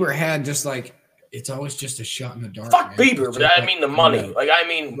 Bieber had just like. It's always just a shot in the dark. Fuck man. Bieber, but I mean the money.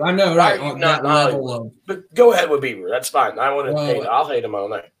 I know, right? On that level of. But go ahead with Bieber. That's fine. I want to hate. I'll hate him all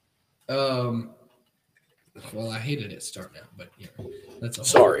night. Well, I hated it start now, but that's all.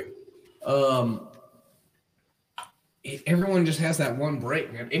 Sorry. Everyone just has that one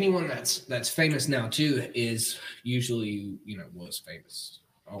break, man. Anyone that's famous now too is usually was famous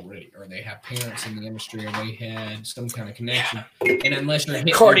already, or they have parents in the industry, or they had some kind of connection. And unless you're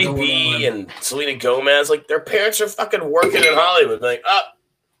hitting Cardi B and Selena Gomez, like their parents are fucking working in Hollywood, like up.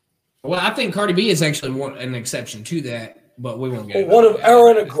 Well, I think Cardi B is actually an exception to that, but we won't get one of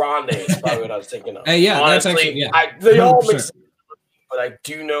Ariana Grande is probably what I was thinking of. Yeah, honestly, that's actually they all make sense, but I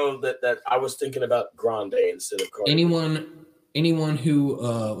do know that I was thinking about Grande instead of Cardi. Anyone who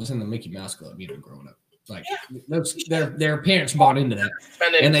was in the Mickey Mouse Club, growing up. Like their parents bought into that,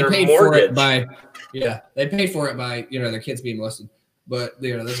 and they paid for it by their kids being molested. But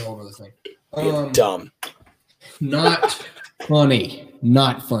that's a whole other thing. Dumb, not funny,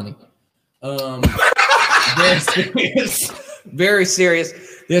 very serious.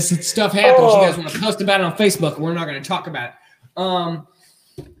 This stuff happens. You guys want to post about it on Facebook? We're not going to talk about it.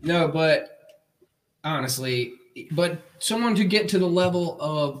 No, but honestly. But someone to get to the level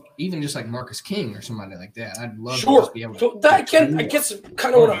of even just like Marcus King or somebody like that, I'd love to just be able to. So that I guess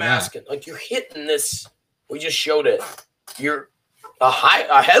kind of what I'm asking. Like you're hitting this. We just showed it. You're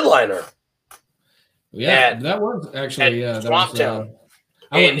a headliner. Yeah, that was actually that was. I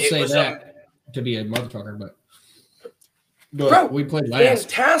wouldn't say that to be a motherfucker, but bro, we played last.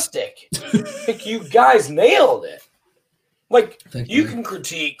 Fantastic! Like you guys nailed it. Like, you can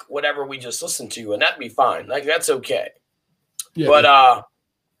critique whatever we just listened to, and that'd be fine. Like, that's okay. Yeah. But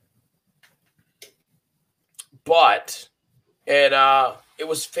it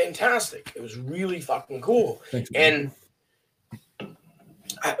was fantastic. It was really fucking cool. And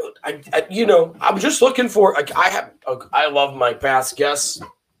I'm just looking for. Like, I love my past guests.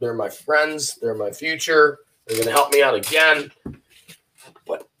 They're my friends. They're my future. They're gonna help me out again.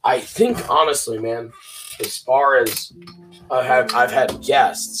 But I think honestly, man, as far as I've had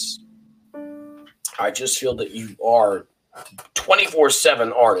guests, I just feel that you are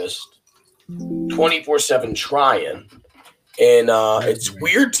 24/7 artist, 24/7 trying, and it's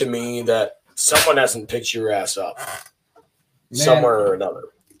weird to me that someone hasn't picked your ass up somewhere or another.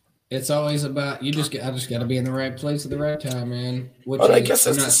 It's always about I just got to be in the right place at the right time, man. I guess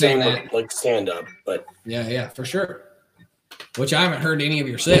that's the same with like stand up, but yeah, for sure. Which I haven't heard any of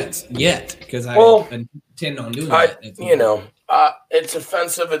your sets yet because I intend on doing that. It's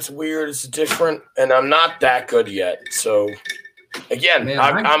offensive, it's weird, it's different, and I'm not that good yet. So, again, man,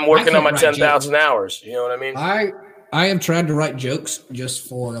 I'm working on my 10,000 hours. You know what I mean? I have tried to write jokes just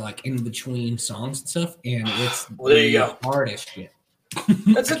for like in between songs and stuff, and it's there you go. Hardest shit.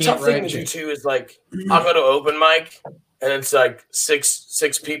 That's a tough thing to do too. Is like I'll go to open mic, and it's like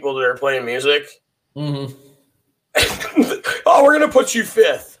six people that are playing music. Mm-hmm. Oh, we're gonna put you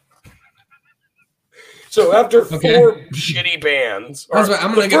fifth. So after 4 shitty bands, I'm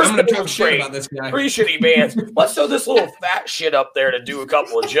gonna talk shit about this guy. 3 shitty bands. Let's throw this little fat shit up there to do a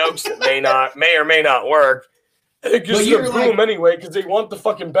couple of jokes that may or may not work. It gives them boom anyway because they want the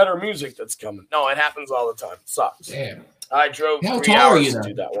fucking better music that's coming. No, it happens all the time. It sucks. Damn. I drove 3 hours to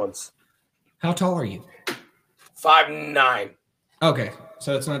do that once. How tall are you? 5'9". Okay,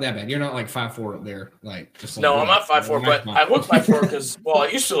 so it's not that bad. You're not like 5'4" there, like just. No, I'm not 5'4", but I look 5'4" because I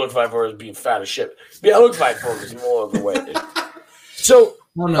used to look 5'4" as being fat as shit. Yeah, I look 5'4" because I'm more overweight. So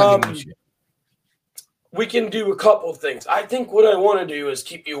we can do a couple of things. I think what I want to do is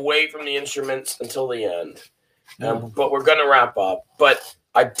keep you away from the instruments until the end. But we're gonna wrap up. But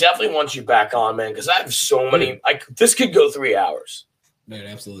I definitely want you back on, man, because I have so many. This could go 3 hours. Dude,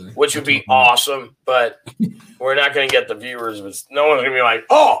 absolutely. Which would be awesome, but we're not going to get the viewers. No one's going to be like,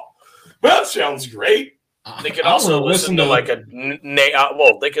 "Oh, that sounds great." They could also listen to like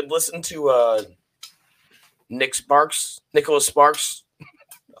they could listen to Nicholas Sparks.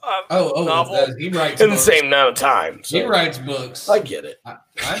 Novel. He writes in the same amount of time. So. He writes books. I get it. I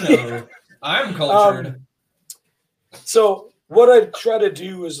know. I'm cultured. So what I try to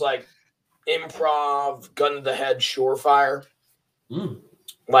do is like improv, gun to the head, surefire.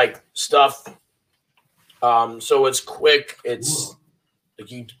 Like stuff. So it's quick. It's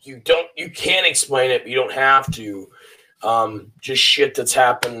like you can't explain it, but you don't have to. Just shit that's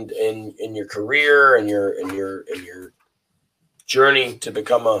happened in your career and your journey to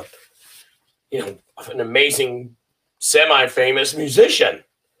become an amazing semi-famous musician.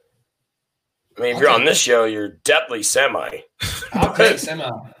 I mean, if you're on this show, you're definitely semi. I'll take semi.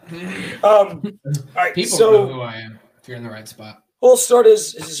 All right, people know who I am if you're in the right spot. We'll start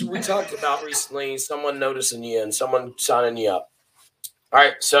as we talked about recently, someone noticing you and someone signing you up. All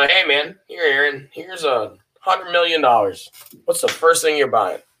right, so hey man, here, Aaron, here's $100 million. What's the first thing you're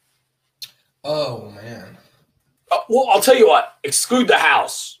buying? Oh man. Well, I'll tell you what. Exclude the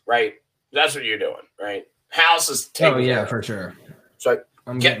house, right? That's what you're doing, right? House is taken. Oh yeah, for sure. So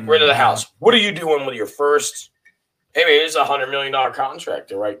get rid of the house. What are you doing with your first? Hey man, it's $100 million contract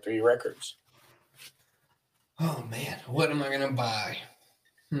to write 3 records. Oh man, what am I gonna buy?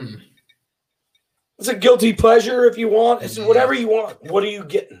 It's a guilty pleasure if you want. It's whatever you want. What are you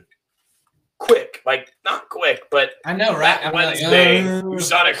getting? Quick, like not quick, but I know, right? Wednesday, you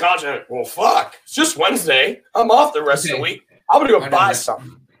signed a contract. Well, fuck, it's just Wednesday. I'm off the rest of the week. I'm gonna go buy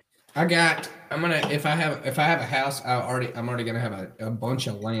something. If I have a house, I'm already gonna have a bunch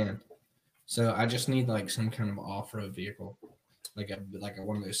of land. So I just need like some kind of off-road vehicle. Like a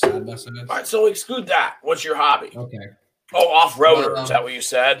one of those side by sides. All right, so exclude that. What's your hobby? Okay. Oh, off-roader. Is that what you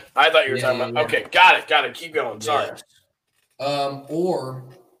said? I thought you were talking about. Okay, got it. Keep going. Sorry. Or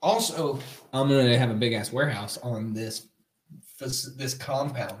also, I'm gonna have a big ass warehouse on this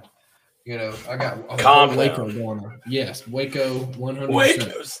compound. You know, I got a Waco going on. Yes, Waco 100%.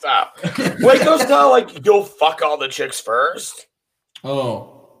 Waco style. Waco style, like you'll fuck all the chicks first.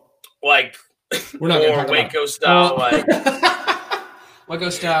 Oh, like we're not gonna talk Waco about style, like. Waco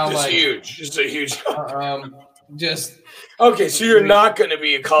style, just like huge, just a huge. Just okay. So you're not going to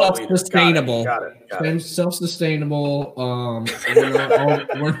be a cult leader. Sustainable. Got it. Self-sustainable.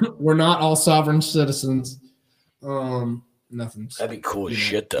 We're not all sovereign citizens. Nothing. That'd be cool as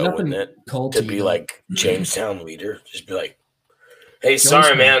shit, though, wouldn't it? To be like Jamestown leader, just be like, "Hey,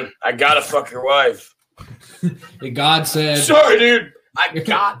 sorry, man, I gotta fuck your wife." God said, "Sorry, dude, I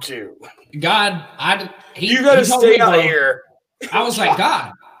got to." God, you gotta stay out of here. I was like,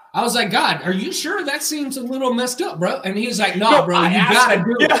 God, are you sure that seems a little messed up, bro? And he was like, no, bro, you gotta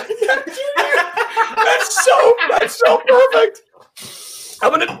do it. That's so perfect. I'm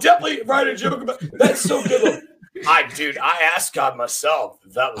gonna definitely write a joke about that's so good. I asked God myself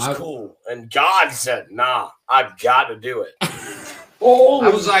if that was cool, and God said, "Nah, I've got to do it." I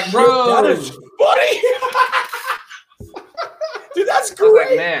was like, bro, that is funny. Dude, that's great.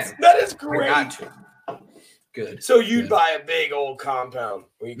 Like, man, that is great. I got to. Good. So you'd buy a big old compound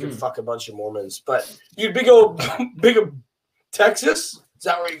where you could fuck a bunch of Mormons, but you'd big old Texas? Is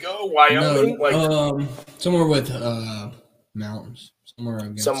that where you go? Wyoming? No, somewhere with mountains.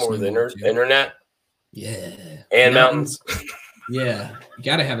 Somewhere with internet? Yeah. And mountains? Yeah. You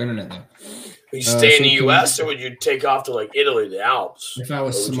gotta have internet though. Would you stay in the US or would you take off to like Italy, the Alps? If I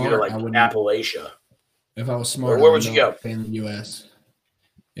was smart, I would Appalachia. If I was smart, where would you go? Stay in the US.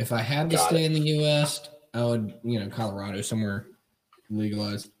 If I had to stay in the US, I would, Colorado, somewhere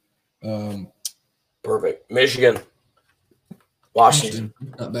legalized. Perfect. Michigan. Washington.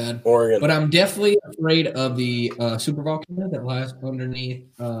 Not bad. Oregon. But I'm definitely afraid of the super volcano that lies underneath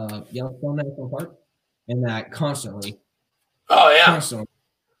Yellowstone National Park. And that constantly. Oh, yeah. Constantly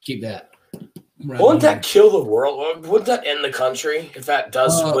keep that. Wouldn't that kill the world? Wouldn't that end the country if that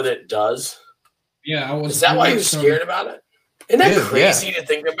does what it does? Yeah, Is that why you're scared about it? Isn't that crazy to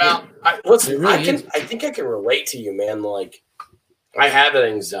think about? I think I can relate to you, man. Like, I have an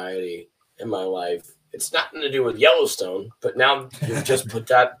anxiety in my life. It's nothing to do with Yellowstone, but now you've just put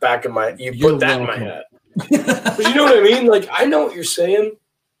that back in my. You put that in my head. But you know what I mean? Like, I know what you're saying.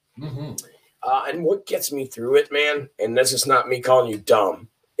 Mm-hmm. And what gets me through it, man, and this is not me calling you dumb,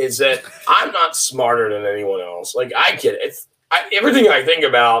 is that I'm not smarter than anyone else. Like, I get it. Everything I think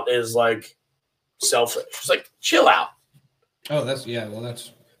about is like selfish. It's like, chill out. Oh, that's.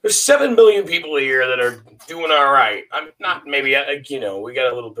 There's 7 billion people here that are doing all right. I'm not maybe like, we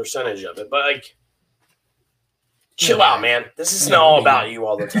got a little percentage of it, but like, chill out, man. This isn't all about you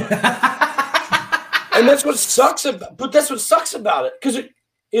all the time. And that's what sucks about. But that's what sucks about it, because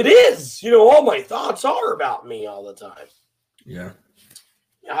it is. All my thoughts are about me all the time. Yeah.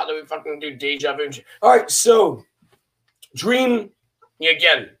 How do we fucking do deja vu? All right, so Dream.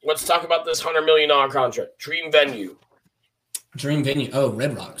 Again, let's talk about this $100 million contract. Dream venue. Oh,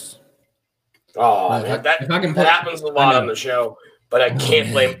 Red Rocks. Oh, that happens a lot on the show, but I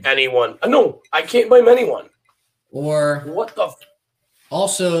can't blame anyone. No, I can't blame anyone. Or what the?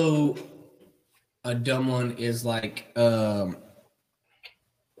 Also, a dumb one is like the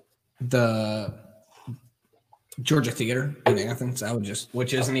Georgia Theater in Athens.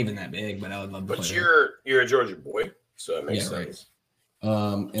 Which isn't even that big, but I would love to. But you're a Georgia boy, so that makes sense.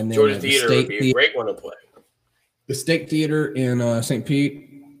 Right. And then Georgia Theater would be a great one to play. The State Theater in St. Pete,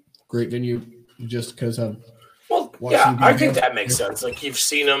 great venue, just because I've I think that makes sense. Like, you've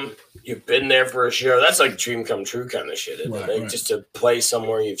seen them, you've been there for a show. That's like dream come true kind of shit, isn't it? Right. Just to play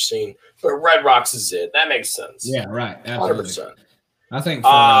somewhere you've seen. But Red Rocks is it. That makes sense. Yeah, right. Absolutely. 100%. I think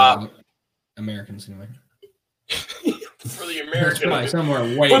for Americans anyway. For the Americans, somewhere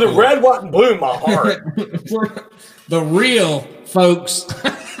way for the red, white, and blue in my heart. For the real folks.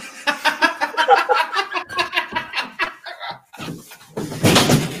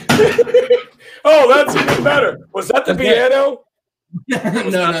 Oh, that's even better. Was that the piano?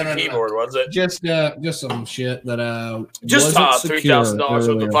 No. Keyboard, was it? Just some shit that just $3,000 worth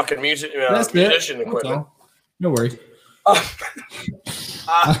of fucking musician equipment. No worries. I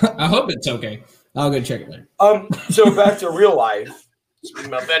hope it's okay. I'll go check it later. So back to real life. Speaking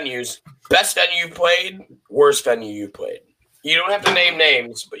about venues, best venue you played, worst venue you played. You don't have to name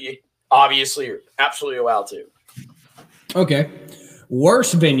names, but you obviously are absolutely allowed to. Okay.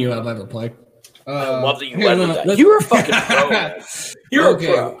 Worst venue I've ever played. I love that you led with that. You're a fucking pro, man. You're a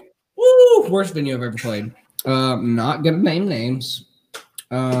pro. Woo! Worst venue I've ever played. Not gonna name names.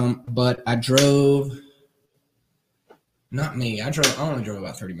 But I drove. Not me. I only drove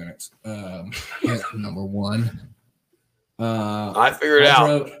about 30 minutes. Number one. I figured it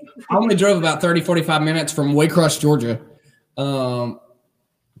out. I only drove about 30, 45 minutes from Waycross, Georgia,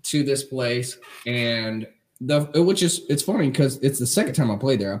 to this place. And it's funny because it's the second time I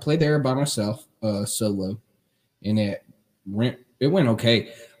played there. I played there by myself, solo. And it went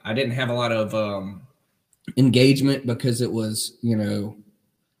okay. I didn't have a lot of engagement because it was,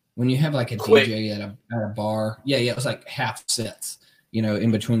 when you have like a DJ at a bar, it was like half sets,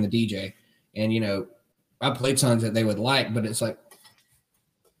 in between the DJ. And, I played songs that they would like, but it's like.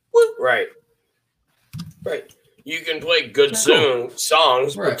 Right. You can play good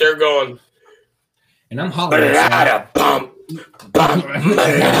songs, but they're going. And I'm hollering. And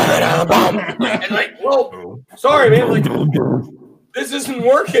like, well, sorry, man. Like, this isn't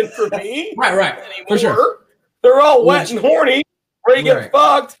working for me. Right. Anymore. For sure. They're all wet and horny, ready to get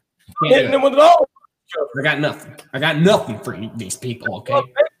fucked. Hitting them with it all. I got nothing for these people, okay?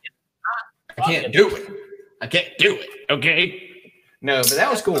 I can't do it. Okay? No, but that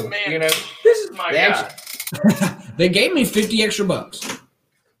was cool. Man, this is my guy. They gave me 50 extra bucks.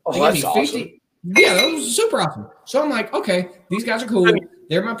 Oh, that's awesome. Yeah, that was super awesome. So I'm like, okay, these guys are cool.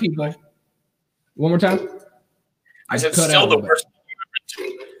 They're my people. One more time. I said, still the worst.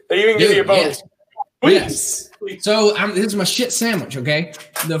 They even give you a bonus. Yes. So this is my shit sandwich, okay?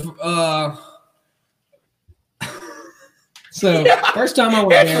 First time I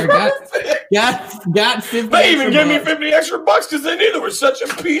went there, got 50. They even gave me 50 extra bucks because they knew there was such a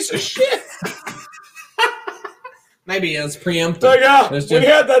piece of shit. Maybe it was preemptive. So yeah, we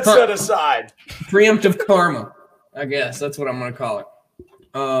had that set aside. Preemptive karma, I guess that's what I'm going to call it.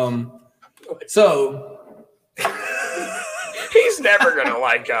 So he's never going to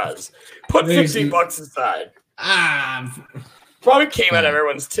like us. Put 50 bucks aside. Probably came out of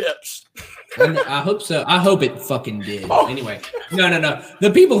everyone's tips. I hope so. I hope it fucking did. Anyway, no.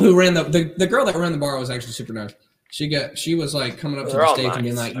 The people who ran the girl that ran the bar was actually super nice. She was like coming up to They're the all stage and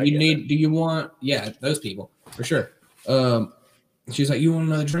being nice. like, do you want, those people for sure. She's like, you want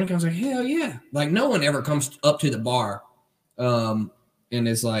another drink? I was like, hell yeah. Like no one ever comes up to the bar and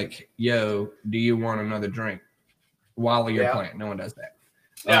is like, yo, do you want another drink while you're playing? No one does that.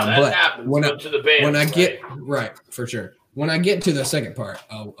 Yeah, that happens to the band. When I get right, for sure. When I get to the second part,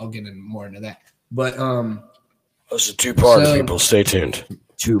 I'll get more into that. But it's a two-parter, so, people. Stay tuned.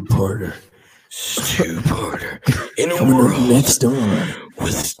 Two-parter. In a Coming world up next on.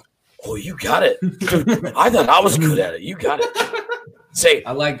 with. Oh, you got it. I thought I was good at it. You got it. Say.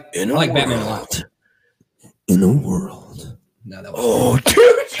 I like Batman a lot. In a world. No, that was. Oh,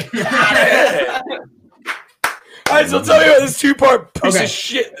 dude, you got it. All right, so I'll tell you about this two-part piece of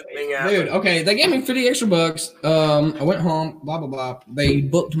shit thing happened. Dude, okay, they gave me $50 extra. I went home, blah, blah, blah. They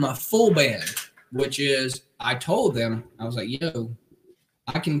booked my full band, which is, I told them, I was like, yo,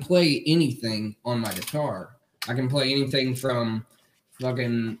 I can play anything on my guitar. I can play anything from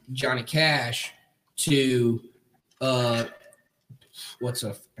fucking Johnny Cash to, I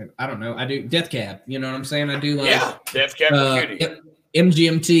don't know. I do Death Cab. You know what I'm saying? I do like Death Cab for Cutie.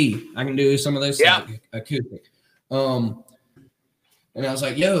 MGMT. I can do some of those stuff, acoustic. And I was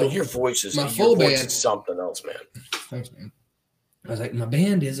like, yo, your voice is something else, man. Thanks, man. I was like, my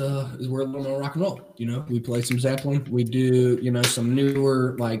band is we're a little more rock and roll. You know, we play some Zeppelin. We do, some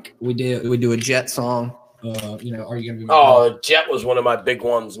newer, like we do a Jet song. Are you gonna be? Oh, Jet was one of my big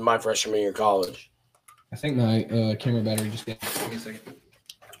ones in my freshman year of college. I think my camera battery just got. Give me a second.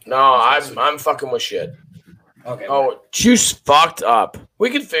 No, I'm fucking with shit. Okay. Oh, juice fucked up. We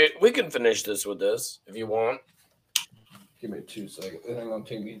can finish this with this if you want. Give me 2 seconds. Hang on,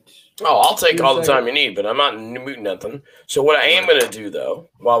 take me. Oh, I'll take all the time you need, but I'm not muting nothing. So what I am gonna do though,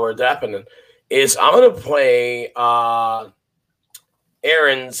 while we're dapping, is I'm gonna play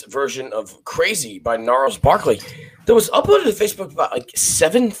Aaron's version of "Crazy" by Gnarls Barkley that was uploaded to Facebook about like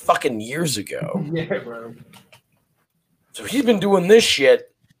 7 fucking years ago. Yeah, bro. So he's been doing this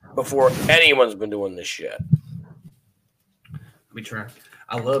shit before anyone's been doing this shit. Let me try.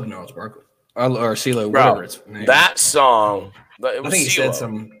 I love Gnarls Barkley. Or CeeLo, Bro, whatever it's named. that song. It was I think he CeeLo.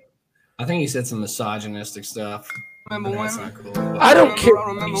 said some misogynistic stuff. That's not cool. I don't care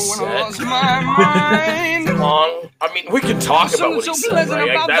what he said. Song. I mean, we can talk about what he said,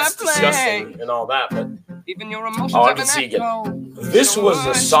 right? Like, that's disgusting and all that, but I can see again. This was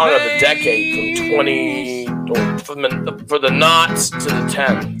the song of the decade for the knots to the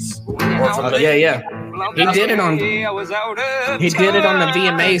tens. He did it on the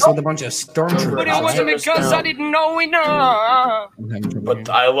VMAs with a bunch of stormtroopers. But it wasn't because I didn't know enough. But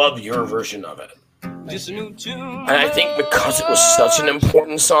I love your version of it. Just a new tune. And I think because it was such an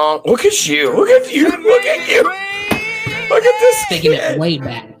important song. Look at you. Look at you. Look at you. Look at this Taking kid. it way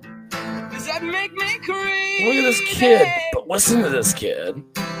back. Does that make me crazy? Look at this kid. But listen to this kid,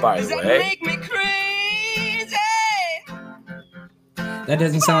 by the way. Make me crazy. That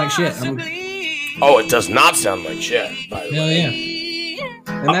doesn't sound like shit. Oh, it does not sound like shit, by the Hell way.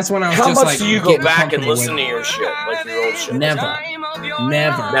 yeah. And that's when I was How just much like, do you go getting back and comfortable listen with to your shit, like your old shit? Never.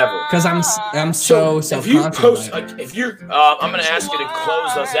 Never. Because I'm so if you self-conscious. post, if you're, I'm gonna ask you to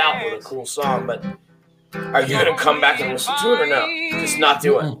close us out with a cool song, but are you gonna come back and listen to it or no? Just not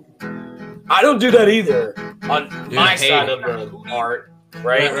do it. I don't do that either on my side of the art,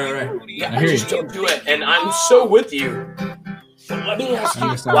 right? Right. Yeah, I I hear just you. don't do it, and I'm so with you. But let me ask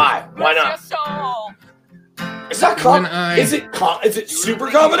you why? Why not? Is that is it super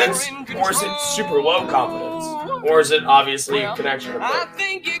confidence or is it super low confidence or is it obviously a connection of both?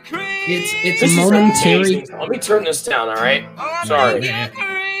 It's This is momentary. amazing. Let me turn this down, all right? Sorry. Yeah.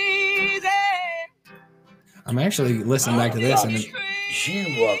 I'm actually listening back to this and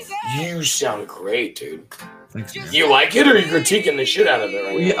You sound great, dude. thanks, man. You like it or you're critiquing the shit out of it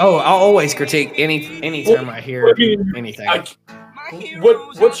right now? Oh, I'll always critique anytime I hear anything.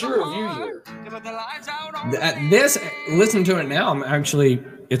 What's your review here? This, listening to it now,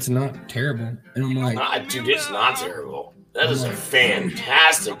 it's not terrible. And I'm like, Dude, it's not terrible. That is a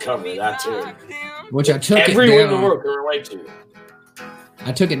fantastic cover of that tune. which I took Everyone it in the down. world can relate to.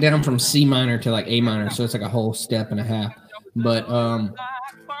 I took it down from C minor to like A minor, so it's like a whole step and a half. But I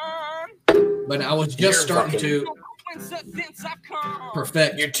was just starting to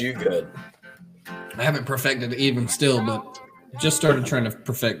perfect. You're too good. I haven't perfected it even still, but just started trying to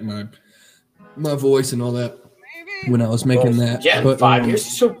perfect my voice and all that when I was making that. Yeah, but, 5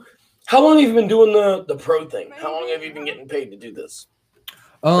 years. So, how long have you been doing the pro thing? How long have you been getting paid to do this?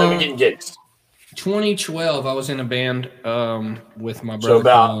 I've been getting gigs. 2012, I was in a band with my brother. So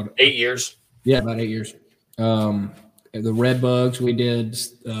about 8 years. Yeah, about 8 years. The Red Bugs, we did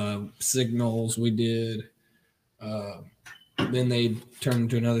Signals, we did Then they turned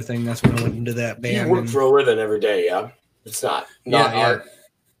into another thing. That's when I went into that band. You work for a living every day, yeah? It's not art.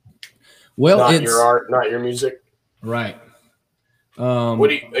 Well, not it's your art, not your music. Right. What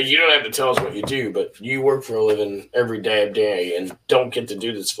do you don't have to tell us what you do, but you work for a living every damn day and don't get to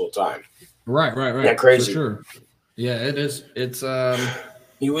do this full time. Right. That crazy. For sure. Yeah, it is. It's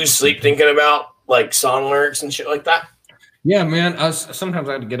You lose sleep thinking about like song lyrics and shit like that. Yeah, man. Sometimes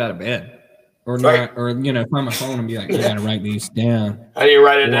I had to get out of bed. Or not, or find my phone and be like, I gotta write these down. How do you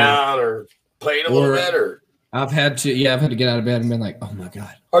write it down, or play it a little bit, or? I've had to get out of bed and been like, oh my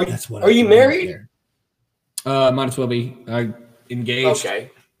god, that's what. Are you married? Might as well be. I engaged. Okay,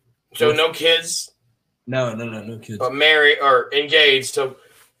 so no kids. No kids. But married or engaged. So,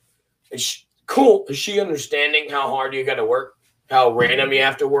 cool. Is she understanding how hard you got to work, how random you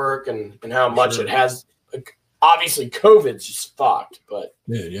have to work, and how much it has? Obviously, COVID's just fucked, but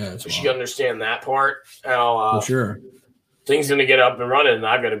does she understand that part? How for sure things gonna get up and running, and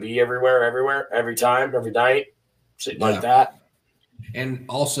I'm gonna be everywhere, every time, every night, shit like that. And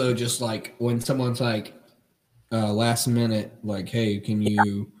also, just like when someone's like, last minute, like, hey, can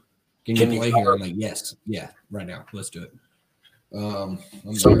you play here? I'm like, yes, right now, let's do it.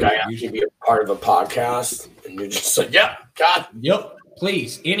 Some guy asked you to be a part of a podcast, and you're just like, yeah, God, yep.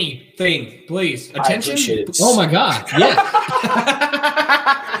 Please, anything, please. Attention. Oh my God. Yeah.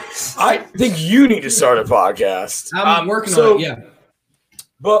 I think you need to start a podcast. I'm working on it, yeah.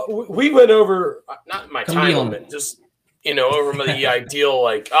 But we went over, not my time limit, just, over the ideal,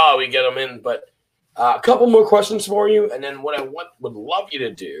 like, we get them in. But a couple more questions for you. And then what I would love you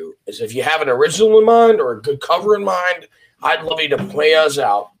to do is if you have an original in mind or a good cover in mind, I'd love you to play us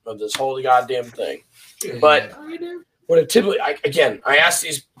out of this whole goddamn thing. But what it typically, I ask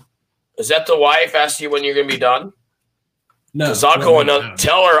these, is that the wife asked you when you're going to be done? No. Because I'll go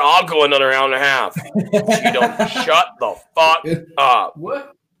another hour and a half. She don't shut the fuck up.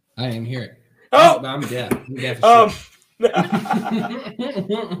 What? I didn't hear it. Oh. I'm deaf. I'm deaf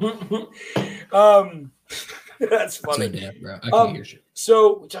that's funny. So deaf, bro. I can't hear shit.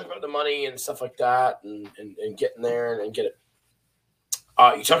 So we talk about the money and stuff like that and getting there and get it.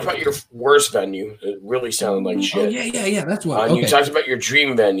 You talked about your worst venue. It really sounded like shit. Oh, yeah. That's what. You talked about your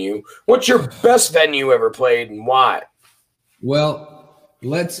dream venue. What's your best venue ever played and why? Well,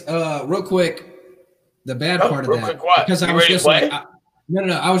 let's real quick. The bad part of that. Quick, what? Because I was just like,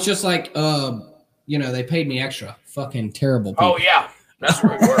 no. I was just like, they paid me extra. Fucking terrible people. Oh yeah, that's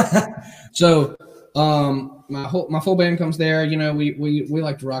where we were. So, my full band comes there. We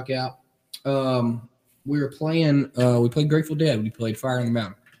like to rock out. We were playing. We played Grateful Dead. We played Fire in the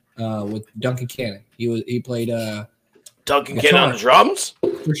Mountain with Duncan Cannon. He played Duncan Cannon on the drums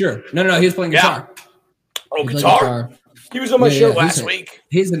for sure. No, he was playing guitar. Oh, guitar. He was on my show last week.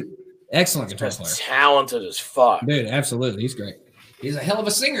 He's an excellent guitar player. Talented as fuck, dude. Absolutely, he's great. He's a hell of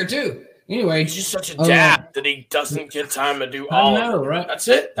a singer too. Anyway, he's just such a dad that he doesn't get time to do all. I know, right? That's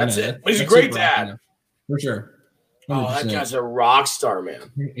it. But he's a great dad for sure. 100%. Oh, that guy's a rock star,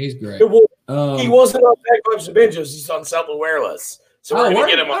 man. He's great. He wasn't on Bagpipes and Banjos. He's on Self Awareness. So we're gonna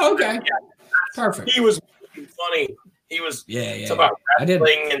get him on. Okay, perfect. He was funny. He was about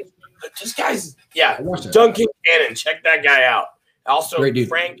wrestling and just guys. Yeah, Duncan Cannon. Check that guy out. Also, Frank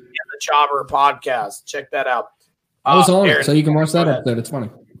and the Chopper podcast. Check that out. I was on it, so you can watch that episode. It's funny.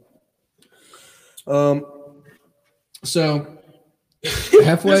 So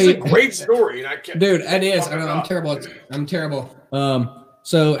halfway. It's a great story, and I can't. Dude, it is. I know, I'm terrible.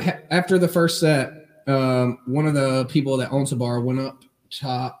 So after the first set, one of the people that owns the bar went up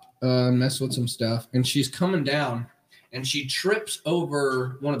top, messed with some stuff, and she's coming down, and she trips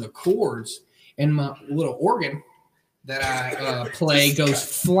over one of the chords, and my little organ that I play goes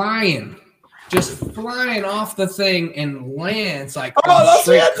flying. Just flying off the thing and lands like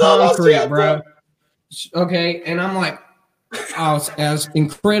straight concrete, bro. Okay, and I'm like, I was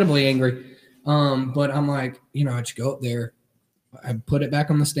incredibly angry. But I'm like, I just go up there. I put it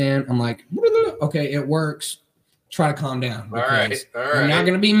back on the stand. I'm like, okay, it works. Try to calm down. All right. I'm not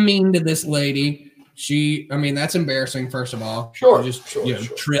going to be mean to this lady. That's embarrassing, first of all. Sure.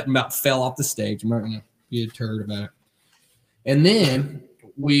 Tripped and about fell off the stage. I'm not going to be a turd about it. And then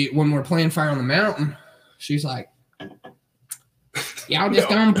when we're playing Fire on the Mountain, she's like, y'all just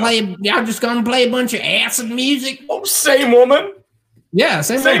gonna play a bunch of acid music? Oh, same woman? Yeah,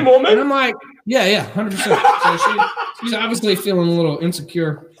 same woman. And I'm like, yeah, 100%. So she's obviously feeling a little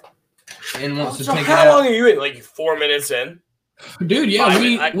insecure and wants to take it out. How long are you in? Like 4 minutes in? Dude, yeah,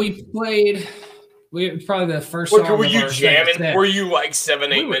 we played. Probably the first song. Were you jamming? Were you like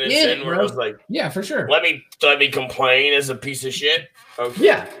 7-8 minutes in? Where I was like, yeah, for sure. Let me complain as a piece of shit. Okay.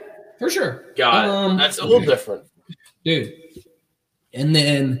 Yeah, for sure. God, that's a little different. dude. And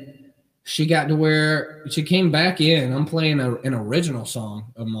then she got to where she came back in. I'm playing an original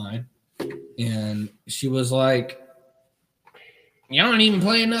song of mine. And she was like, y'all ain't even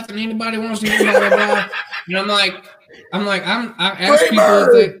playing nothing anybody wants to hear, blah, blah, blah. And I asked people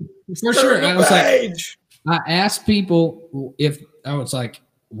if they, for sure. I was like, I asked people if I was like,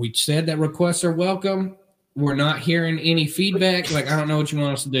 we said that requests are welcome. We're not hearing any feedback. Like, I don't know what you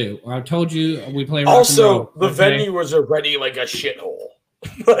want us to do. I told you we play rock and roll. Also, the venue was already like a shithole.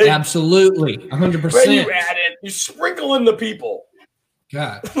 Like, absolutely, 100%. When you add it, you sprinkle in the people.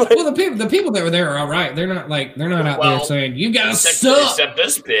 God. Well, the people that were there are all right. They're not out there saying you guys suck. Except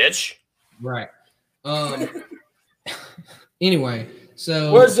this bitch. Right. Anyway,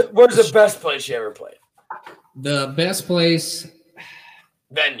 so where's the best place you ever played? The best place,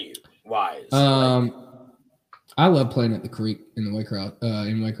 venue wise. I love playing at the Creek in the Waycross.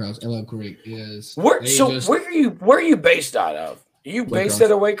 In Waycross, LL Creek is. Where are you based out of? Are you based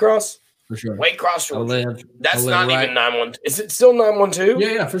out of Waycross? For sure. Waycross. That's not even 912. Is it still 912?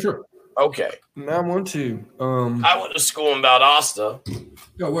 Yeah, for sure. Okay. 912. I went to school in Valdosta.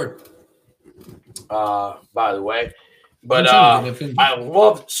 Go word. By the way. But I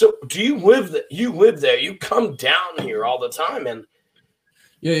love. So, do you live there? You live there? You come down here all the time, and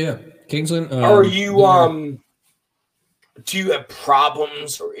yeah, Kingsland. Are you Do you have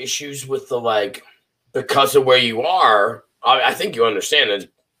problems or issues with because of where you are? I think you understand that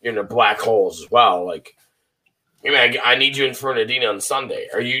you're in the black holes as well. Like, I need you in Fernandina on Sunday.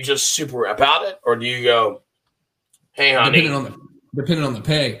 Are you just super about it, or do you go, hey, honey? Depending on the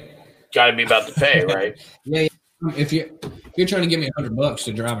pay. Got to be about the pay, right? Yeah. If you're trying to give me $100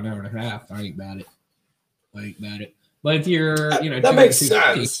 to drive an hour and a half, I ain't about it. But if you're, that makes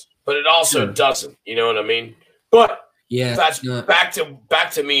sense. But it also doesn't. You know what I mean? But yeah, that's back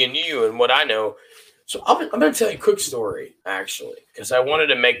to me and you and what I know. So I'm going to tell you a quick story, actually, because I wanted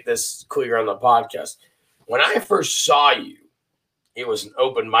to make this clear on the podcast. When I first saw you, it was an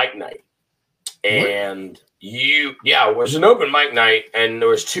open mic night, and it was an open mic night, and there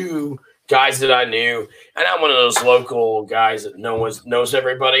was two guys that I knew, and I'm one of those local guys that knows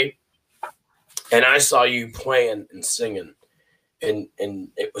everybody. And I saw you playing and singing, and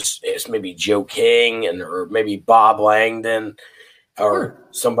it was maybe Joe King or maybe Bob Langdon or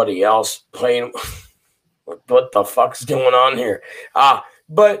somebody else playing. What the fuck's going on here?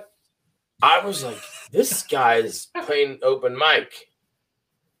 But I was like, this guy's playing open mic,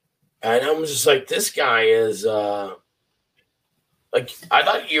 and I'm just like, this guy is like, I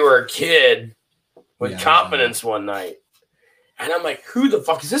thought you were a kid with confidence one night. And I'm like, who the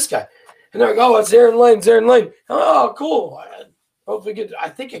fuck is this guy? And they're like, oh, it's Aaron Lane. Oh, cool. I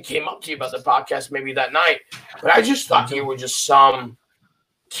think I came up to you about the podcast maybe that night. But I just thought you were just some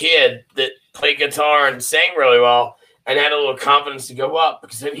kid that played guitar and sang really well and had a little confidence to go up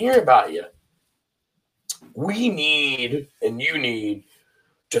because I didn't hear about you. We need, and you need,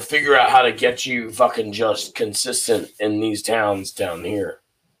 to figure out how to get you fucking just consistent in these towns down here.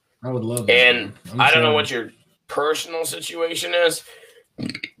 I would love that. And I don't know what your personal situation is,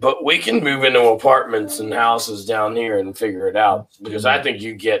 but we can move into apartments and houses down here and figure it out because I think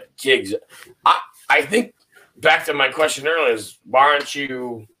you get gigs. I think back to my question earlier is, why aren't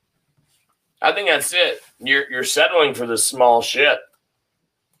you? I think that's it. You're settling for this small shit.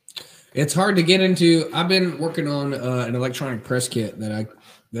 It's hard to get into. I've been working on an electronic press kit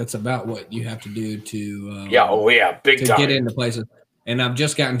that's about what you have to do to big time, get into places. And I've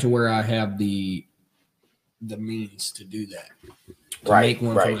just gotten to where I have the means to do that. To make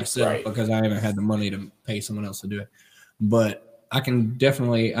one for myself because I haven't had the money to pay someone else to do it. But I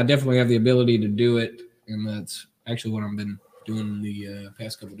definitely have the ability to do it, and that's actually what I've been doing the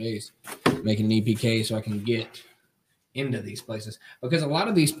past couple of days, making an EPK so I can get into these places. Because a lot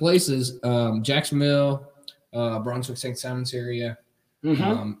of these places, Jacksonville, Brunswick, St. Simons area,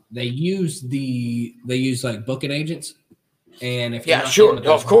 they use like booking agents. And if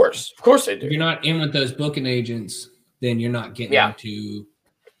of course they do. If you're not in with those booking agents, then you're not getting into,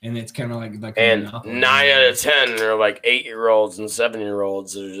 and it's kind of like and 9 out of 10 are like 8-year-olds and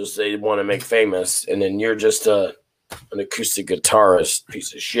 7-year-olds that are just, they want to make famous, and then you're just an acoustic guitarist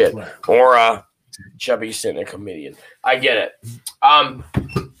piece of shit, or a chubby cynic comedian. I get it.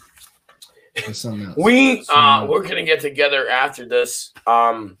 We're gonna get together after this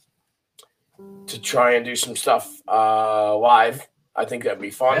to try and do some stuff live. I think that'd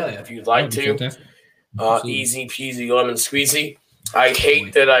be fun if you'd like to. Easy peasy lemon squeezy. I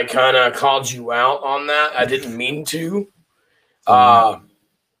hate that I kind of called you out on that. I didn't mean to. I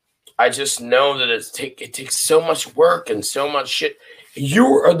just know that it takes so much work and so much shit.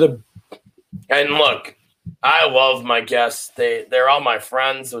 And look, I love my guests. They're all my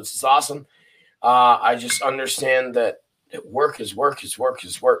friends, which is awesome. I just understand that work is work is work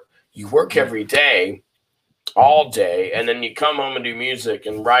is work. You work every day, all day, and then you come home and do music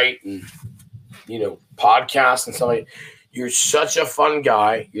and write and podcasts and stuff like that. You're such a fun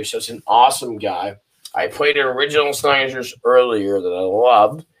guy. You're such an awesome guy. I played an original Snyder's earlier that I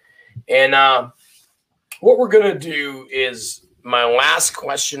loved. And what we're going to do is my last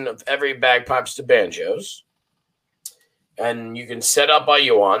question of every Bagpipes to Banjos. And you can set up all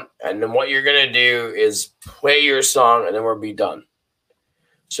you want. And then what you're going to do is play your song, and then we'll be done.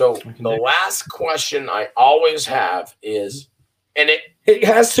 So the last question I always have is, and it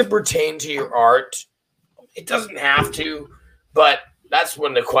has to pertain to your art. It doesn't have to, but that's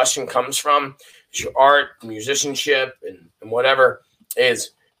when the question comes from. It's your art, musicianship, and whatever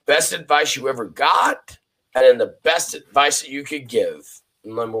is best advice you ever got, and then the best advice that you could give.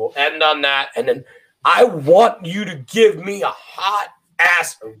 And then we'll end on that. And then I want you to give me a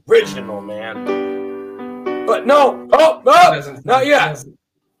hot-ass original, man. But no, not yet.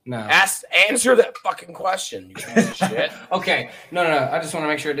 No. Answer that fucking question, you piece of shit. Okay. No. I just want to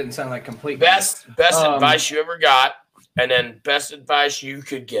make sure it didn't sound like complete. Best advice you ever got, and then best advice you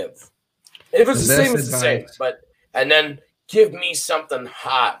could give. If it's the same, it's the same. But and then give me something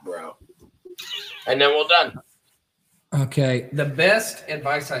hot, bro. And then we're done. Okay. The best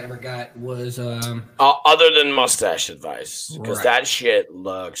advice I ever got was other than mustache advice, because that shit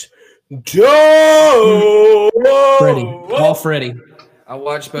looks dope. Freddie. I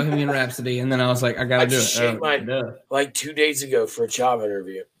watched Bohemian Rhapsody, and then I was like, I gotta do it. Like 2 days ago for a job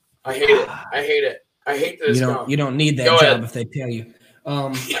interview. I hate it. I hate this. You don't need that job if they tell you.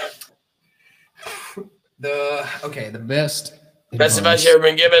 The best advice you ever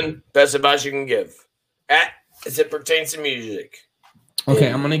been given. Best advice you can give. As it pertains to music. Okay,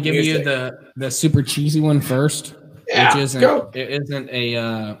 I'm gonna give you the super cheesy one first. Yeah, which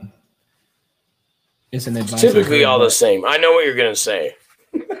isn't advice. Typically all the same. I know what you're gonna say.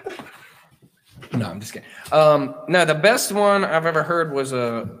 No, I'm just kidding. No, the best one I've ever heard was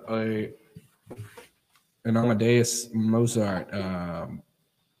an Amadeus Mozart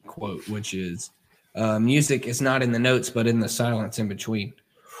quote, which is, "Music is not in the notes, but in the silence in between."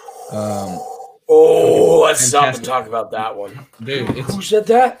 Let's stop and talk about that one, dude. Who said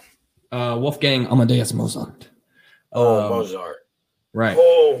that? Wolfgang Amadeus Mozart. Mozart. Right.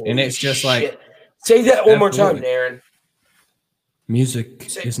 And it's just like, say that one more time, Aaron. Music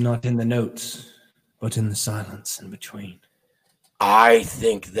is not in the notes, but in the silence in between. I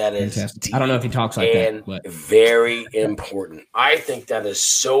think that is I don't know if he talks like that, but very important. I think that is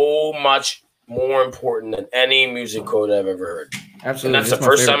so much more important than any music quote I've ever heard. Absolutely. And that's the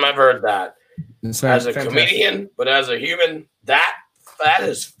first time I've heard that. As a comedian, but as a human, that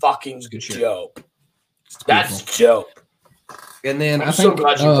is fucking dope. That's dope. And then I'm so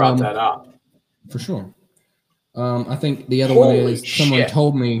glad you brought that up. For sure. I think the other one is someone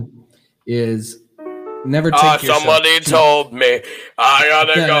told me is never take yourself. Somebody told me I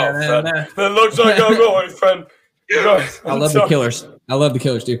gotta go. It looks like I'm going, friend. I love the Killers. I love the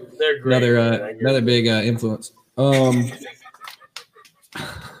Killers too. They're great. Another big influence.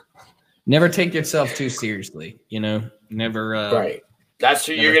 Never take yourself too seriously. Never. Right. That's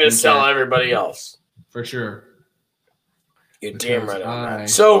what you're gonna sell everybody else. For sure. You're damn right on that.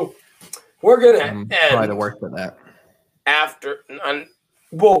 So we're gonna end. Try to work for that.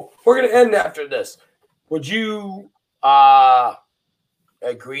 We're gonna end after this. Would you agree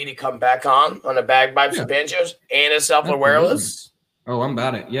to come back on a Bagpipes and Banjos and a Self-Awareness? Oh, I'm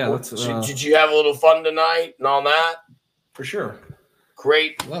about it. Yeah. Did you have a little fun tonight and all that? For sure.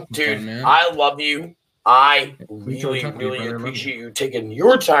 Great, dude. Fun, I love you. I really, really appreciate you taking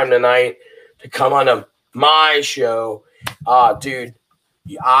your time tonight to come on my show. Dude,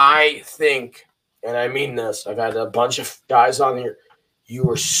 I think, and I mean this, I've had a bunch of guys on here. You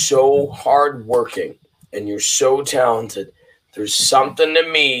are so hardworking and you're so talented. There's something to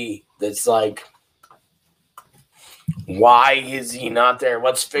me that's like, why is he not there?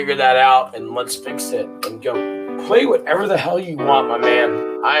 Let's figure that out and let's fix it and go. Play whatever the hell you want, my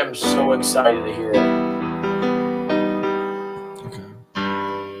man. I am so excited to hear it. Okay.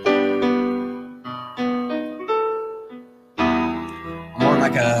 I'm on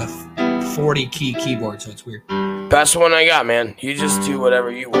like a 40 key keyboard, so it's weird. Best one I got, man. You just do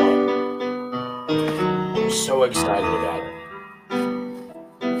whatever you want. I'm so excited about it.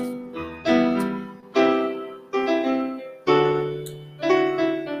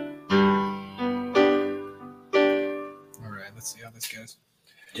 Let's see how this goes.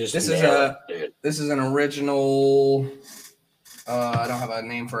 This is an original I don't have a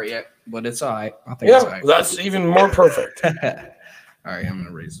name for it yet, but it's all right. I think it's all right. That's even more perfect. All right, I'm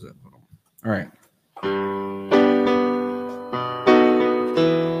gonna raise it up. All right.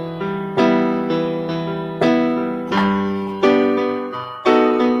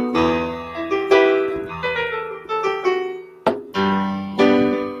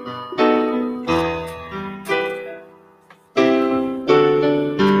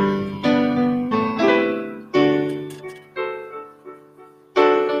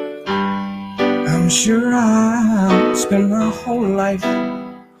 I'm sure I'll spend my whole life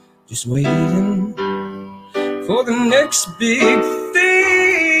just waiting for the next big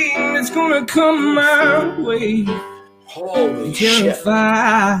thing that's gonna come my way. Holy shit.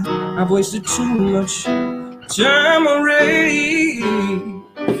 I've wasted too much time already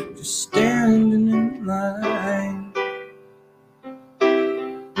just standing in line.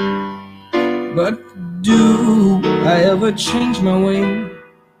 But do I ever change my way?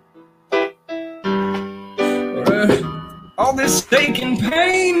 All this aching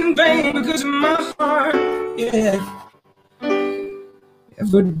pain and pain because of my heart, yeah.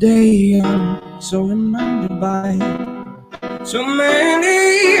 Every day I'm so reminded by so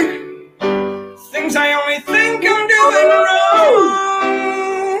many things I only think I'm doing wrong.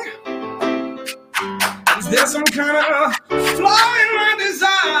 Is there some kind of flaw in my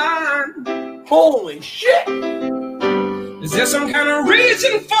design? Holy shit. Is there some kind of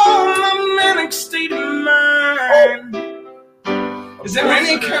reason for my manic state of mind? Is there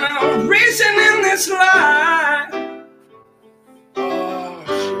any kind of reason in this life? Oh,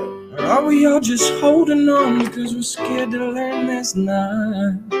 shit. Or are we all just holding on because we're scared to learn this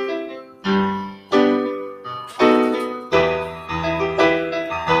night?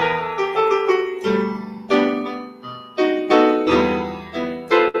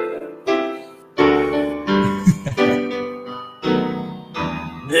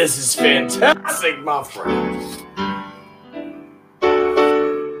 This is fantastic, my friend.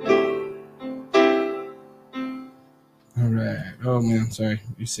 All right. Oh man, sorry.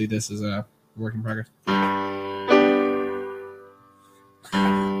 You see, this is a work in progress.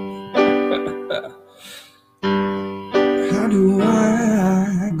 How do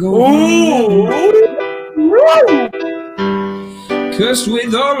I go on? 'Cause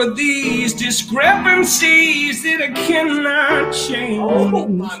with all of these discrepancies that I cannot change, Oh,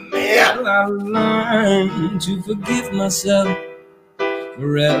 my man. I learn to forgive myself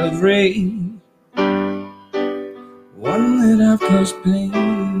for every one that I've caused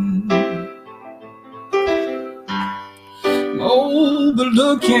pain. Oh, but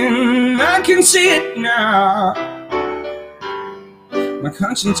looking, I can see it now. My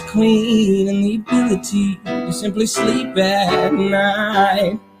conscience clean and the ability to simply sleep at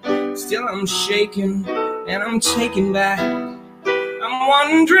night. Still I'm shaking and I'm taken back. I'm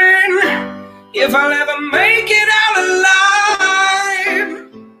wondering if I'll ever make it out alive.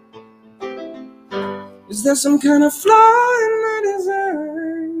 Is there some kind of flaw in my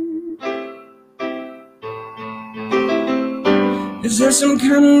design? Is there some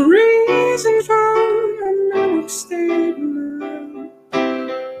kind of reason for my manic state of mind?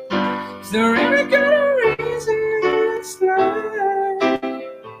 Is there any kind of reason in this life?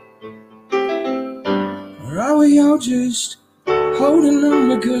 Or are we all just holding on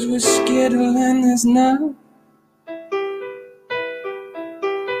because we're scared to learn this now?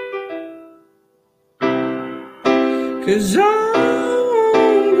 'Cause I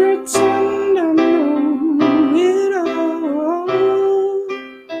won't pretend I know it all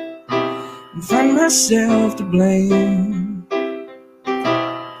and find myself to blame.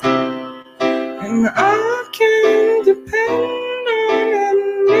 And I can't depend on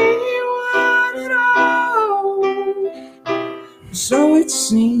anyone at all. So it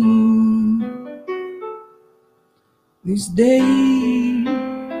seems these days.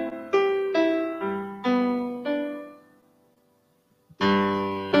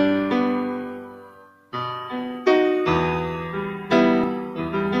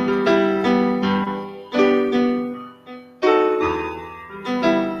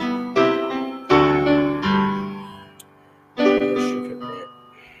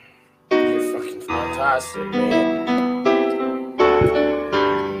 You're fucking fantastic, man.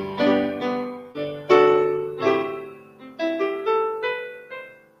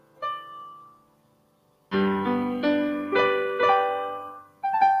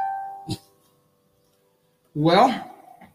 Well,